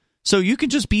attend. So you can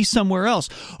just be somewhere else.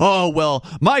 Oh, well,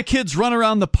 my kids run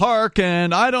around the park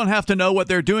and I don't have to know what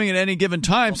they're doing at any given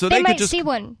time. So they might could just see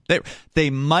one. They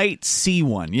might see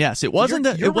one. Yes, it wasn't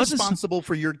that you're responsible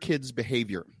for your kids'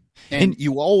 behavior. And And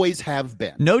you always have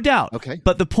been. No doubt. Okay.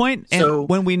 But the point, So-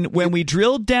 and when we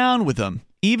drilled down with them,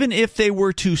 even if they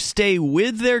were to stay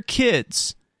with their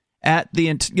kids at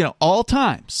the all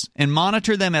times and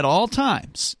monitor them at all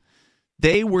times,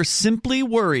 they were simply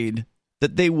worried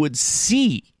that they would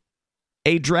see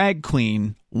a drag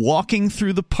queen walking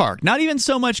through the park. Not even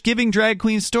so much giving Drag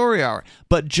Queen Story Hour,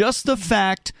 but just the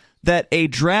fact that a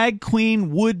drag queen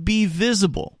would be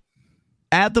visible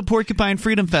at the Porcupine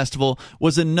Freedom Festival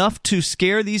was enough to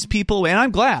scare these people. And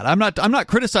I'm glad. I'm not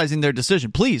criticizing their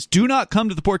decision. Please do not come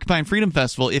to the Porcupine Freedom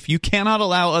Festival if you cannot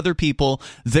allow other people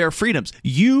their freedoms.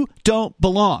 You don't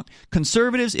belong.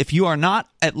 Conservatives, if you are not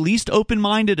at least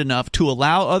open-minded enough to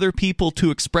allow other people to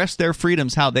express their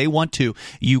freedoms how they want to,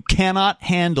 you cannot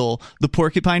handle the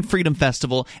Porcupine Freedom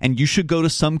Festival, and you should go to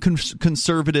some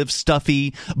conservative,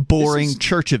 stuffy, boring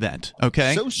church event.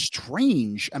 Okay? So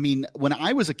strange. I mean, when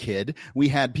I was a kid, we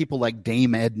had people like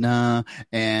Dame Edna,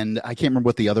 and I can't remember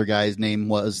what the other guy's name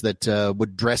was that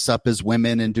would dress up as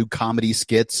women and do comedy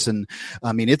skits. And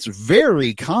I mean, it's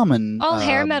very common. All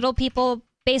hair metal people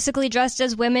basically dressed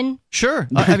as women. Sure.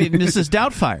 I mean, Mrs.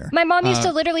 Doubtfire. My mom used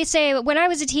to literally say, when I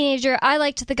was a teenager, I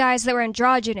liked the guys that were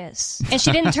androgynous. And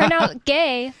she didn't turn out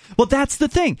gay. Well, that's the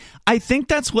thing. I think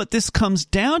that's what this comes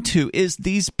down to, is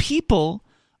these people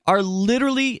are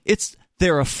literally,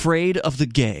 they're afraid of the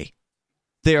gay.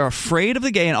 They are afraid of the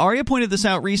gay, and Aria pointed this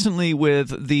out recently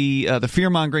with the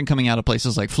fear-mongering coming out of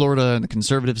places like Florida and the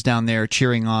conservatives down there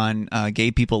cheering on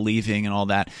gay people leaving and all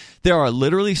that. There are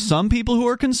literally some people who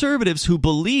are conservatives who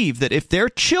believe that if their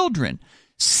children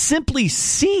simply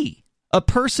see a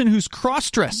person who's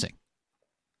cross-dressing,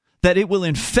 that it will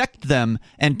infect them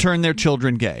and turn their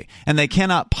children gay, and they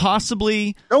cannot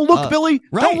possibly... Don't look, Billy!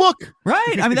 Right, don't look!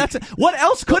 Right, I mean, what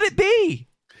else could it be?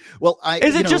 Well,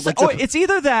 it's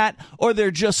either that or they're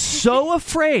just so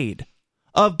afraid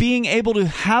of being able to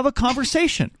have a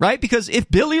conversation, right? Because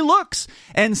if Billy looks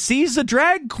and sees a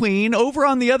drag queen over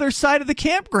on the other side of the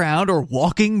campground or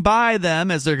walking by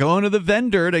them as they're going to the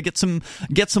vendor to get some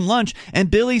lunch, and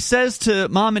Billy says to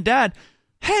mom and dad,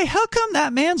 "Hey, how come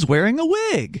that man's wearing a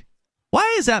wig?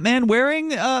 Why is that man wearing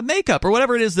makeup?" Or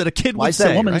whatever it is that a kid would say. Why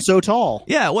is that woman so tall?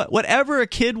 Yeah, whatever a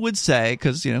kid would say,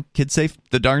 because kids say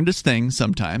the darndest things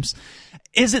sometimes.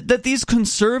 Is it that these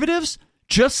conservatives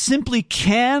just simply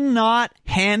cannot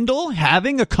handle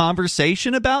having a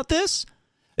conversation about this?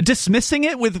 Dismissing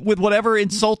it with whatever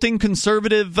insulting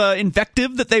conservative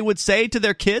invective that they would say to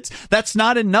their kids? That's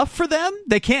not enough for them?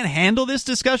 They can't handle this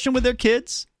discussion with their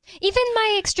kids? Even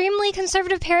my extremely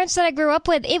conservative parents that I grew up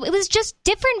with, it was just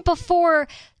different before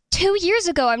 2 years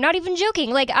ago. I'm not even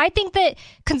joking. Like, I think that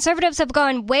conservatives have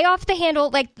gone way off the handle.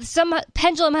 Like, some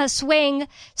pendulum has swung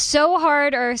so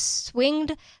hard, or swung,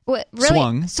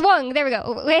 there we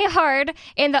go, way hard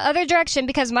in the other direction,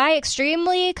 because my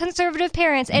extremely conservative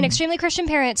parents and extremely Christian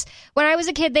parents, when I was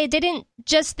a kid, they didn't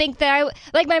just think that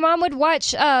my mom would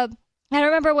watch, I don't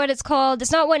remember what it's called.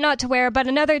 It's not What Not to Wear, but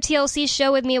another TLC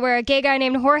show with me where a gay guy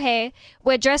named Jorge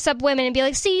would dress up women and be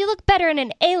like, "See, you look better in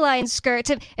an A-line skirt."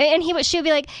 And she would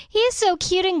be like, "He's so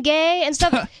cute and gay," and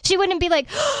stuff. She wouldn't be like,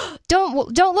 don't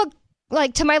look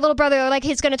like to my little brother like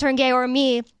he's going to turn gay, or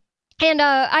me. And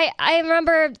I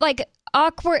remember like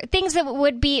awkward things that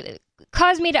would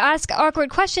cause me to ask awkward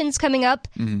questions coming up,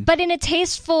 but in a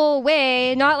tasteful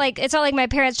way. It's not like my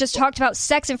parents just talked about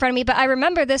sex in front of me, but I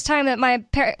remember this time that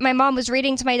my mom was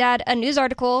reading to my dad a news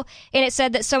article, and it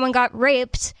said that someone got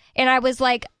raped, and I was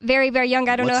like very, very young.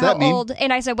 I don't know how old.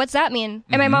 And I said, "What's that mean?"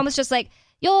 And my mom was just like,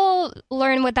 "You'll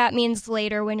learn what that means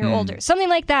later when you're older." Something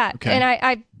like that. Okay. And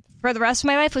I for the rest of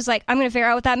my life was like, I'm going to figure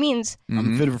out what that means.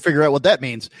 I'm going to figure out what that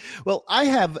means. Well, I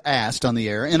have asked on the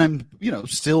air, and I'm,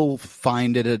 still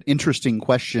find it an interesting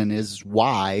question, is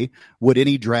why would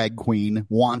any drag queen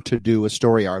want to do a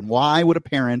story hour? And why would a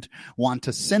parent want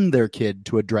to send their kid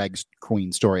to a drag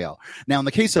queen story hour? Now, in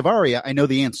the case of Aria, I know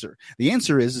the answer. The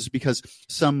answer is because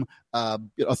some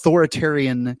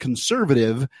authoritarian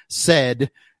conservative said,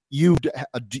 you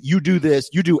do this,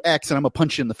 you do X, and I'm going to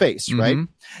punch you in the face, right?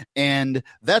 And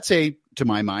that's to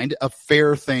my mind, a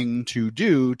fair thing to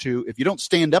do. If you don't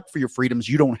stand up for your freedoms,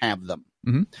 you don't have them.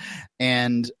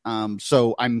 And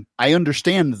so I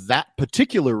understand that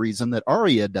particular reason that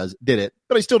Aria did it,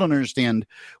 but I still don't understand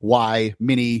why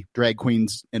many drag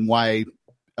queens and why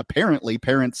apparently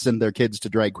parents send their kids to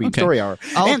drag queen story hour.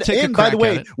 And by the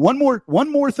way, one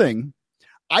more thing,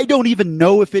 I don't even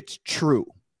know if it's true.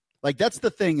 Like, that's the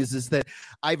thing is that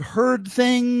I've heard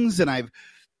things, and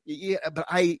but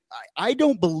I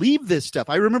don't believe this stuff.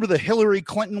 I remember the Hillary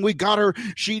Clinton, we got her,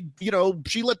 she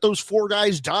let those 4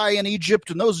 guys die in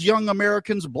Egypt, and those young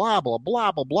Americans, blah, blah,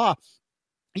 blah, blah, blah.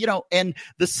 And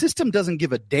the system doesn't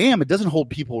give a damn. It doesn't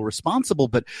hold people responsible,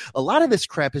 but a lot of this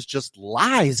crap is just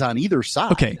lies on either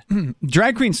side. Okay.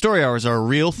 Drag queen story hours are a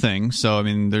real thing, so, I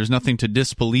mean, there's nothing to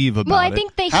disbelieve about it. Well, I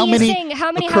think he's saying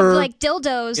how many have, like,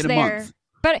 dildos there.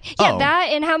 But that,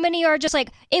 and how many are just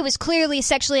like, it was clearly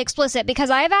sexually explicit?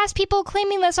 Because I've asked people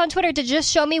claiming this on Twitter to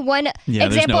just show me one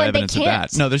example, and they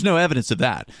can't. No, there's no evidence of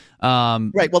that.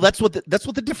 Right. Well, that's what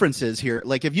the difference is here.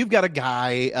 Like, if you've got a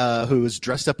guy who is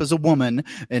dressed up as a woman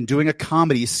and doing a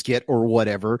comedy skit or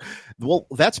whatever, well,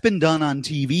 that's been done on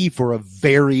TV for a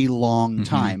very long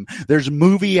time. There's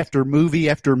movie after movie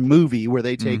after movie where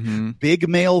they take big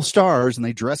male stars and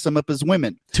they dress them up as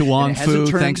women. Tuong Fu,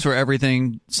 thanks for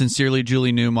everything. Sincerely,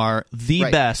 Julie Newmar, the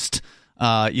best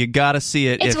You got to see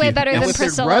it. It's way better than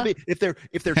Priscilla.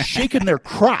 If they're shaking their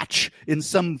crotch in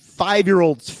some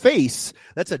 5-year-old's face,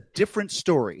 that's a different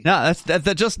story. No,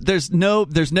 that just there's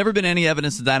never been any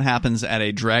evidence that happens at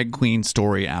a drag queen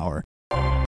story hour.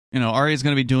 Aria's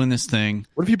going to be doing this thing.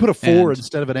 What if you put a 4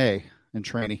 instead of an A in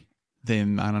trainee? I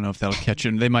don't know if that'll catch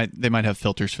it. They might have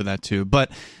filters for that too.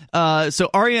 But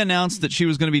so Aria announced that she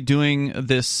was going to be doing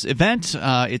this event.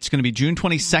 It's going to be June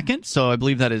 22nd, so I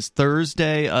believe that is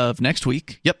Thursday of next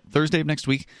week. Yep, Thursday of next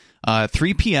week,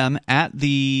 3 p.m. at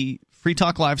the Free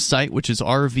Talk Live site, which is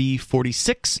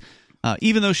RV46.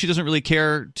 Even though she doesn't really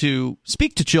care to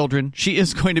speak to children, she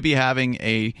is going to be having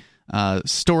a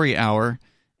story hour.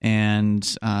 And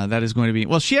that is going to be...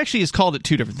 Well, she actually has called it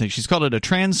two different things. She's called it a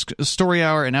trans story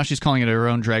hour, and now she's calling it her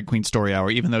own drag queen story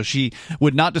hour, even though she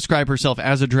would not describe herself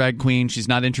as a drag queen. She's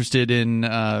not interested in,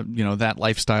 that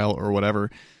lifestyle or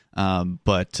whatever.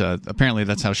 But apparently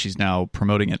that's how she's now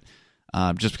promoting it,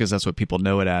 just because that's what people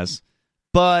know it as.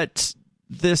 But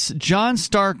this John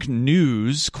Stark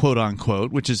News,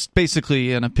 quote-unquote, which is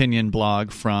basically an opinion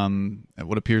blog from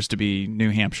what appears to be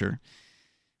New Hampshire,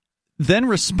 then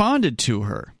responded to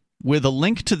her with a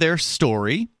link to their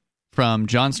story from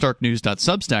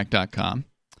johnstarknews.substack.com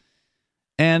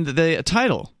and the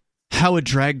title, How a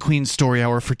Drag Queen Story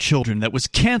Hour for Children that was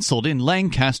canceled in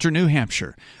Lancaster, New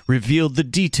Hampshire, revealed the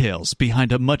details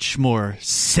behind a much more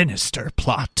sinister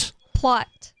plot.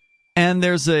 And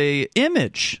there's a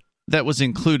image that was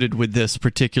included with this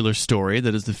particular story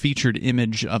that is the featured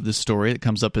image of the story. It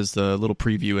comes up as the little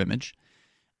preview image.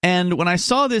 And when I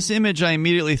saw this image, I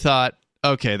immediately thought,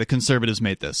 okay, the conservatives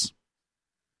made this.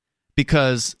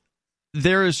 Because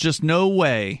there is just no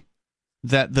way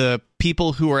that the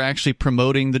people who are actually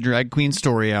promoting the Drag Queen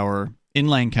Story Hour in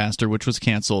Lancaster, which was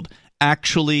canceled,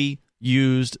 actually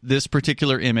used this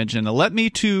particular image. And let me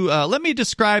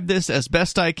describe this as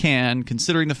best I can,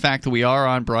 considering the fact that we are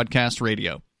on broadcast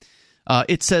radio.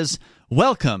 It says,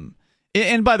 welcome.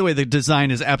 And by the way, the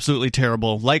design is absolutely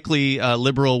terrible. Likely,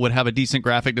 liberal would have a decent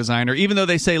graphic designer. Even though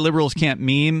they say liberals can't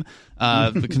meme,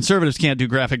 the conservatives can't do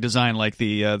graphic design like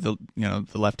the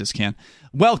leftists can.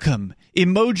 Welcome,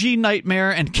 Emoji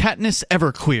Nightmare and Katniss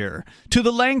Everqueer, to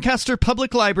the Lancaster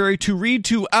Public Library to read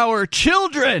to our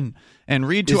children and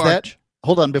read to our.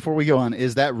 Hold on, before we go on,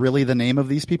 is that really the name of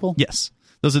these people? Yes,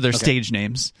 those are their stage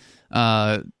names.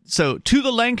 So, to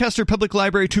the Lancaster Public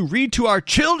Library to read to our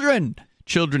children.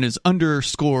 Children is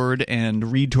underscored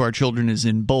and read to our children is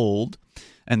in bold,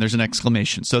 and there's an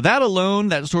exclamation. So that alone,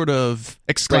 that sort of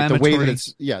exclamatory...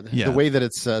 Right, the way that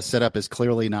it's set up is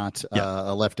clearly not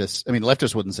a leftist. I mean,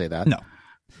 leftists wouldn't say that. No.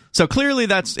 So clearly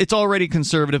it's already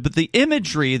conservative, but the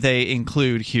imagery they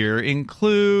include here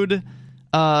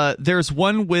there's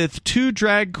one with two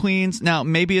drag queens. Now,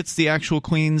 maybe it's the actual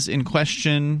queens in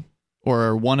question,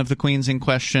 or one of the queens in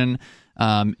question,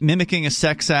 mimicking a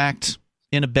sex act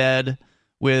in a bed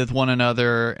with one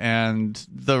another, and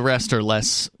the rest are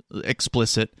less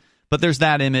explicit. But there's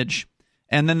that image.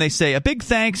 And then they say, a big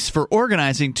thanks for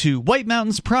organizing to White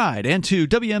Mountains Pride and to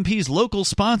WMP's local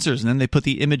sponsors. And then they put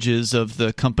the images of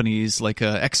the companies like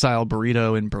Exile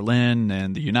Burrito in Berlin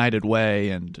and the United Way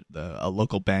and a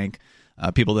local bank,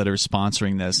 people that are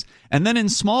sponsoring this. And then in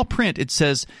small print, it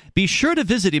says, be sure to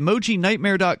visit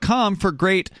emojinightmare.com for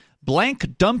great blank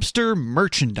dumpster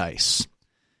merchandise.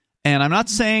 And I'm not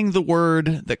saying the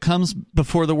word that comes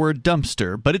before the word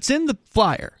dumpster, but it's in the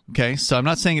flyer, okay? So I'm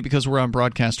not saying it because we're on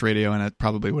broadcast radio, and it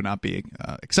probably would not be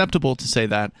acceptable to say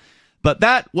that. But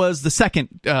that was the second,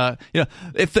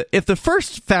 if the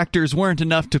first factors weren't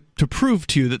enough to prove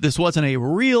to you that this wasn't a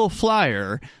real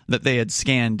flyer that they had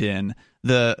scanned in,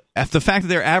 the fact that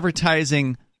they're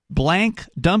advertising blank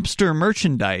dumpster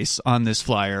merchandise on this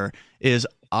flyer is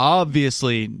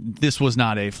obviously this was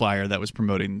not a flyer that was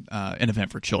promoting an event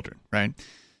for children, right?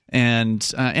 And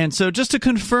so just to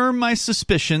confirm my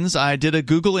suspicions, I did a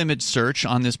Google image search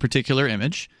on this particular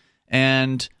image,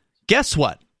 and guess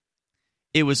what?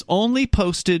 It was only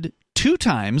posted 2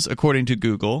 times, according to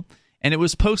Google, and it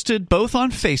was posted both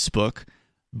on Facebook,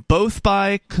 both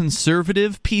by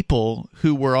conservative people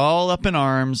who were all up in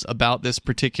arms about this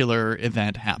particular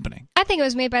event happening. I think it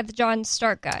was made by the John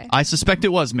Stark guy. I suspect it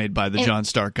was made by the John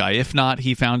Stark guy. If not,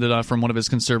 he found it from one of his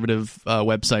conservative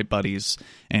website buddies,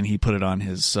 and he put it on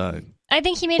his... I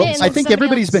think he made it. I think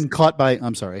everybody's been caught by...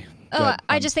 I'm sorry.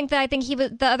 I just think that I think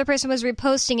the other person was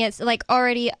reposting it, like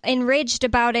already enraged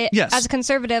about it as a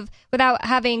conservative without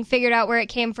having figured out where it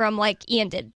came from, like Ian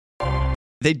did.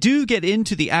 They do get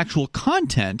into the actual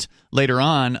content later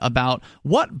on about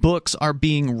what books are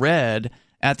being read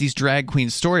at these drag queen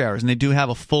story hours, and they do have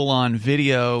a full-on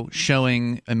video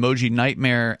showing Emoji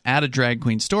Nightmare at a drag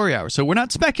queen story hour. So we're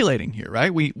not speculating here,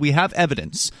 right? We have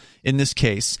evidence in this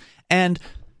case. And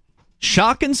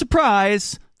shock and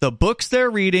surprise, the books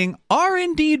they're reading are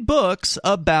indeed books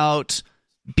about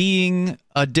being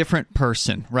a different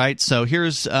person, right? So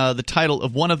here's the title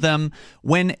of one of them,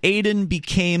 When Aiden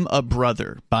Became a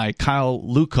Brother by Kyle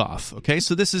Lukoff. Okay,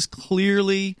 so this is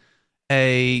clearly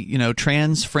a,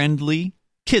 trans-friendly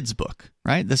kids book,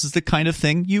 right? This is the kind of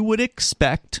thing you would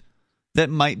expect that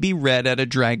might be read at a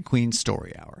drag queen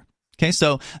story hour. Okay,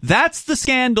 so that's the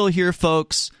scandal here,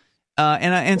 folks.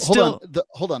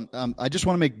 Hold on. I just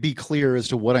want to be clear as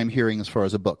to what I'm hearing as far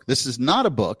as a book. This is not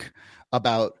a book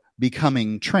about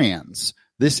becoming trans.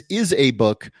 This is a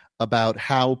book about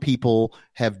how people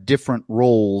have different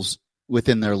roles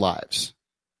within their lives.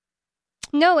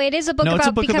 No, it is a book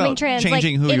about becoming trans.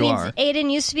 Changing who you are.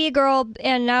 Aiden used to be a girl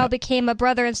and now became a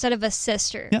brother instead of a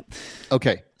sister. Yep.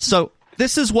 Okay. So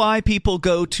this is why people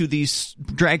go to these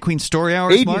drag queen story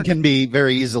hours. Aiden can be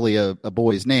very easily a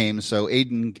boy's name. So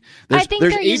Aiden, I think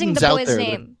they're using the boy's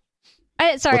name.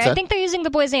 I think they're using the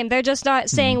boy's name. They're just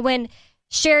not saying when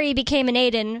Sherry became an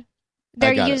Aiden.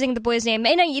 They're using the boy's name.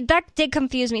 And that did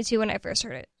confuse me too when I first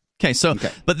heard it. Okay,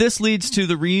 but this leads to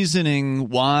the reasoning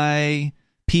why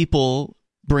people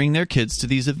bring their kids to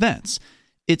these events.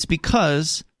 It's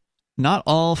because not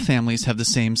all families have the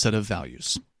same set of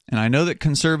values. And I know that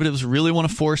conservatives really want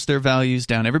to force their values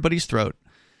down everybody's throat,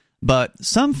 but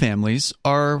some families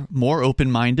are more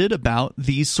open-minded about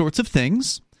these sorts of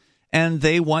things, and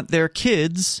they want their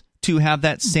kids to have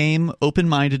that same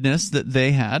open-mindedness that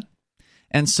they had.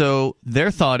 And so their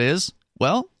thought is,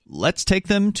 well, let's take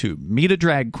them to meet a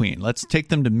drag queen. Let's take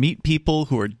them to meet people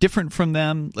who are different from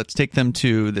them. Let's take them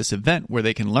to this event where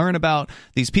they can learn about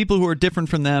these people who are different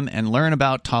from them and learn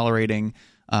about tolerating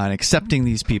and accepting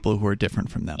these people who are different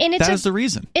from them. That is the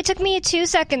reason. It took me 2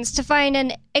 seconds to find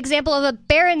an example of a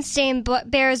Berenstain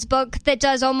Bears book that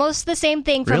does almost the same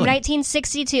thing from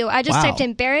 1962. I just typed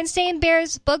in Berenstain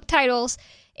Bears book titles,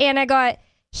 and I got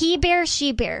He Bear,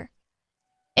 She Bear.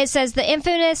 It says the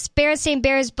infamous Berenstain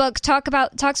Bears book talks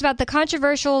about the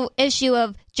controversial issue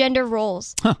of gender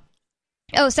roles. Huh.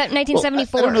 Oh, 1974.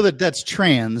 Well, I don't know that that's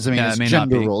trans. I mean, it's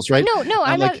gender roles, right? No,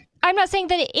 I'm not saying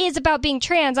that it is about being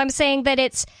trans. I'm saying that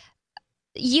it's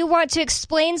you want to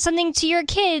explain something to your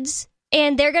kids,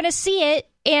 and they're going to see it.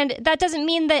 And that doesn't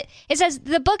mean that it says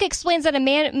the book explains that a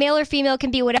male or female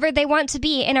can be whatever they want to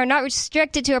be and are not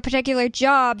restricted to a particular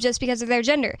job just because of their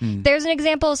gender. There's an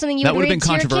example of something you would read to your kid.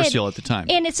 That would have been controversial at the time.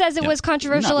 And it says it was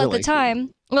controversial at the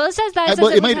time. Well, it says that.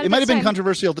 It might have been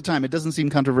controversial at the time. It doesn't seem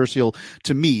controversial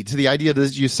to me. To the idea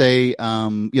that you say,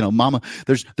 Mama,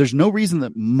 there's no reason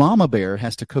that Mama Bear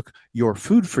has to cook your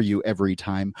food for you every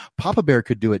time. Papa Bear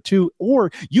could do it too,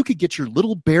 or you could get your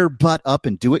little bear butt up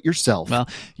and do it yourself. Well,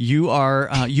 you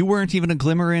weren't even a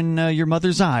glimmer in your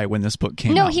mother's eye when this book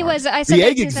came out. No, he was. I said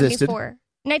 1974.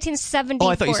 1974. Oh,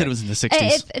 I thought you said it was in the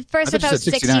 60s. At first I thought it was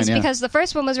 60s because the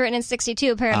first one was written in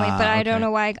 62 apparently, but I don't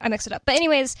know why I mixed it up. But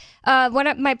anyways,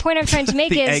 my point I'm trying to make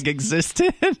the is... The egg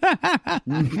existed?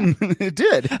 It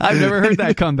did. I've never heard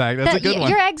that comeback. That's a good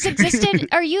one. Your eggs existed,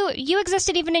 or you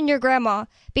existed even in your grandma,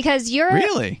 because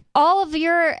Really? All of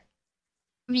your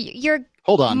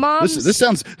Hold on. Mom's, this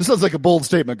sounds like a bold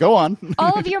statement. Go on.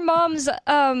 All of your mom's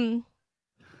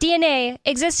DNA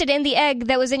existed in the egg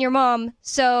that was in your mom,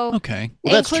 so okay,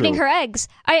 well, including her eggs.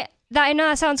 I know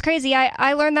that sounds crazy.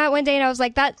 I learned that one day and I was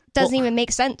like, that doesn't even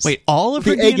make sense. Wait, all of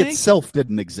her the DNA? egg itself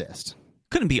didn't exist.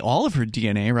 Couldn't be all of her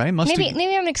DNA, right?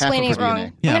 Maybe I'm explaining it wrong.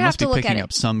 DNA. Yeah, I'm gonna must have to be look picking at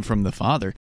up some from the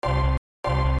father.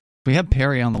 We have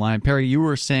Perry on the line. Perry, you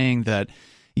were saying that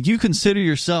you consider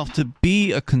yourself to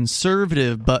be a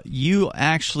conservative, but you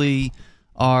actually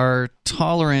are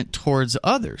tolerant towards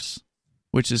others,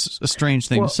 which is a strange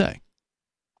thing to say.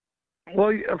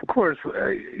 Well, of course,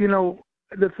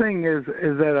 the thing is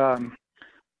that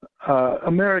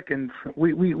Americans,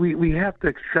 we have to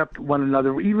accept one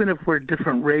another, even if we're a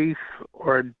different race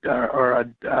we're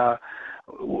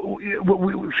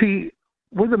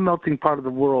the melting pot of the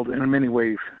world in many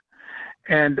ways,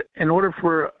 and in order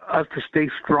for us to stay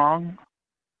strong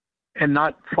and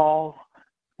not fall.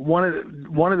 One of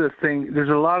the things, there's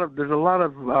a lot of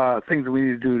things that we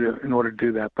need to do in order to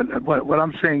do that. But what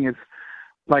I'm saying is,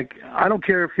 like, I don't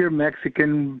care if you're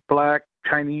Mexican, black,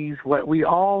 Chinese. We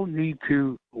all need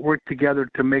to work together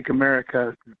to make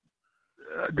America,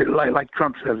 like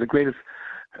Trump says, the greatest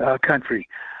country.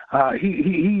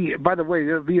 He by the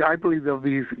way, I believe there'll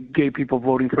be gay people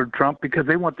voting for Trump because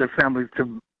they want their families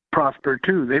to prosper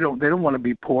too. They don't want to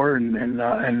be poor and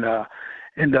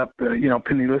end up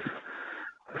penniless.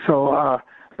 So,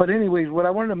 but anyways, what I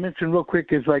wanted to mention real quick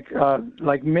is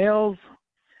like males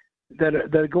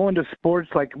that go into sports,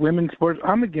 like women's sports.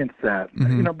 I'm against that,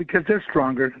 because they're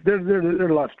stronger. They're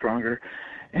a lot stronger,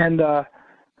 and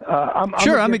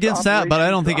I'm against that, but I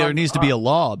don't think there needs to be a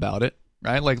law about it,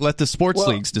 right? Like, let the sports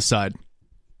leagues decide.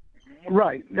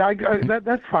 Right,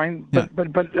 that's fine. But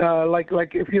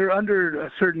like if you're under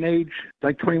a certain age,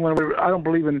 like 21, whatever, I don't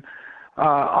believe in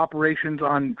operations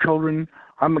on children.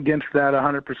 I'm against that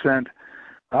 100%.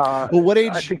 Well, what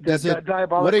age does it?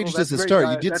 What age does it start?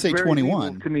 You did say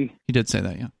 21. To me, you did say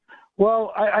that, yeah.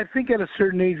 Well, I think at a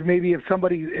certain age, maybe if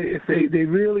they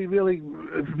really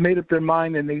made up their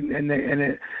mind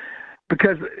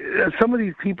because some of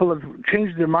these people have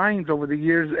changed their minds over the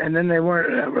years, and then they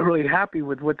weren't really happy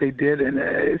with what they did, and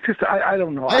it's just I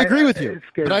don't know. I agree with you,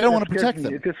 but I don't want to protect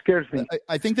them. It just scares me.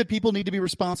 I think that people need to be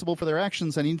responsible for their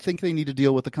actions, and I think they need to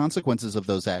deal with the consequences of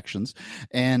those actions.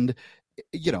 And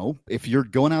if you're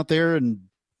going out there and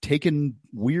taking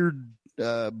weird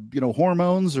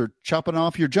hormones or chopping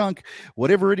off your junk,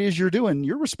 whatever it is you're doing,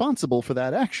 you're responsible for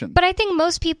that action. But I think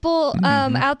most people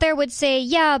out there would say,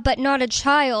 yeah, but not a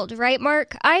child, right,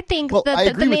 Mark? I think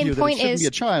that the main point is be a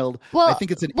child. I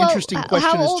think it's an interesting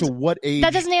question as to what age.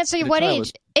 That doesn't answer what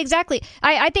age. Exactly.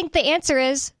 I think the answer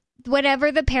is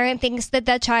whatever the parent thinks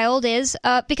that child is,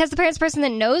 because the parent's the person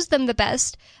that knows them the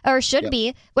best, or should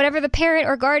be, whatever the parent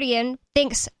or guardian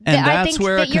thinks. And that's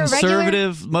where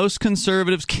most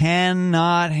conservatives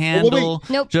cannot handle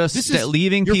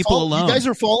leaving people alone. You guys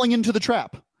are falling into the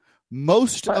trap.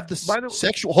 Most of the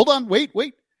sexual... Hold on, wait.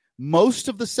 Most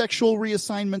of the sexual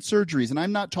reassignment surgeries, and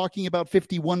I'm not talking about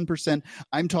 51%,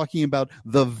 I'm talking about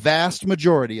the vast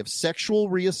majority of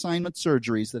sexual reassignment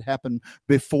surgeries that happen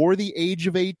before the age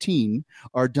of 18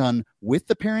 are done with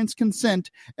the parents'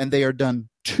 consent, and they are done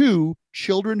to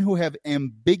children who have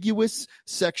ambiguous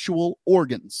sexual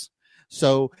organs.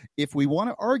 So if we want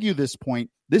to argue this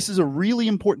point, this is a really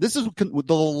important... This is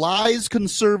the lies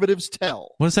conservatives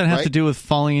tell. What does that have to do with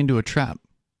falling into a trap?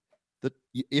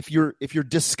 If you're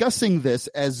discussing this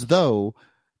as though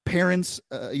parents,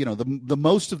 the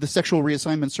most of the sexual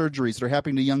reassignment surgeries that are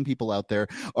happening to young people out there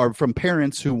are from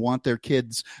parents who want their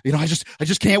kids. I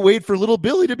just can't wait for little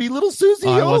Billy to be little Susie.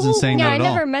 I wasn't saying that at all. I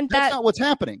never meant that. That's not what's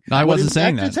happening. I wasn't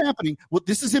saying that. It's happening. Well,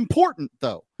 this is important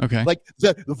though. Okay. Like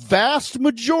the vast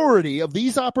majority of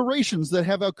these operations that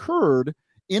have occurred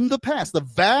in the past, the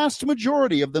vast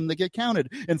majority of them that get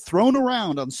counted and thrown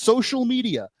around on social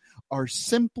media are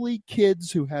simply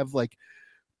kids who have like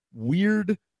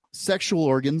weird sexual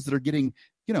organs that are getting,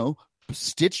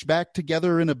 stitched back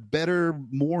together in a better,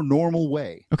 more normal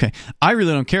way. Okay. I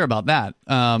really don't care about that.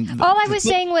 All I was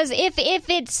saying was if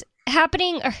it's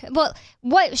happening, well,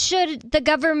 what should the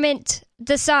government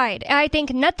decide? I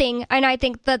think nothing, and I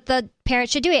think that the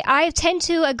parents should do it. I tend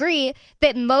to agree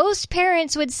that most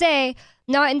parents would say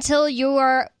not until you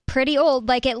are pretty old,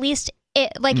 like at least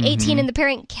 18, and the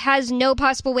parent has no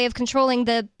possible way of controlling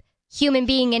the human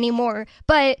being anymore.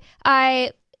 But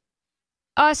I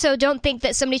also don't think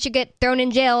that somebody should get thrown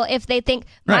in jail if they think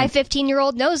my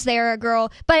 15-year-old knows they're a girl.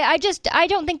 But I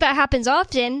don't think that happens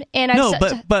often. And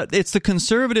but it's the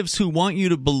conservatives who want you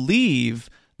to believe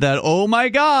that, oh my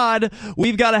God,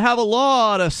 we've got to have a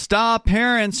law to stop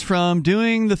parents from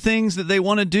doing the things that they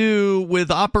want to do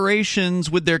with operations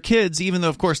with their kids, even though,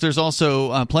 of course, there's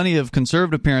also plenty of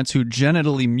conservative parents who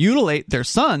genitally mutilate their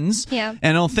sons and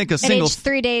don't think a single... At age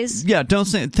 3 days. Yeah, don't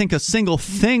think a single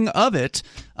thing of it.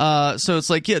 So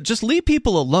it's like, just leave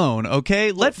people alone,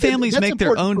 okay? Let families make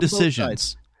their own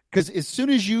decisions. Because as soon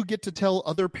as you get to tell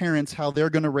other parents how they're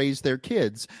going to raise their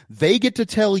kids, they get to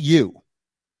tell you.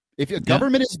 If a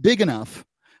government is big enough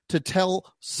to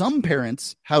tell some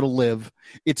parents how to live,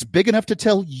 it's big enough to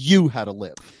tell you how to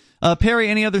live. Perry,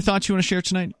 any other thoughts you want to share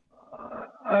tonight?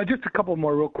 Just a couple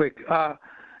more real quick.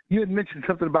 You had mentioned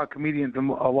something about comedians a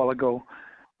while ago.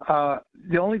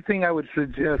 The only thing I would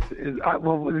suggest is,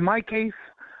 in my case,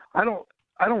 I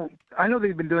know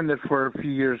they've been doing this for a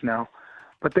few years now,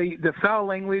 but the foul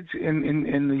language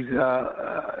in these,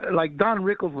 like Don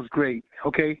Rickles was great,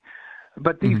 okay?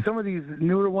 But some of these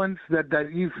newer ones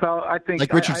that you foul, I think...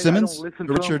 Like Richard Simmons?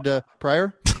 Richard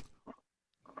Pryor?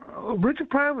 Richard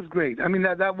Pryor was great. I mean,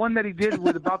 that one that he did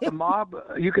with about the mob,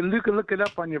 you can look it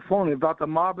up on your phone about the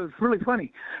mob. It's really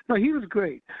funny. No, he was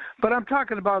great. But I'm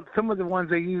talking about some of the ones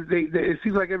they use. It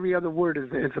seems like every other word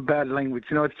is a bad language.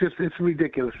 It's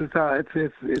ridiculous. It's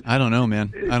I don't know,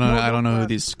 man. I don't know who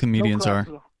these comedians are.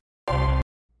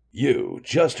 You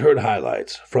just heard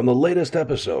highlights from the latest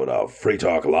episode of Free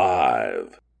Talk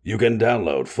Live. You can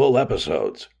download full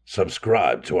episodes,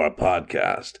 subscribe to our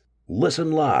podcast,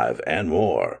 listen live, and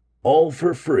more, all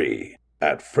for free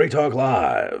at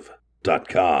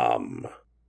freetalklive.com.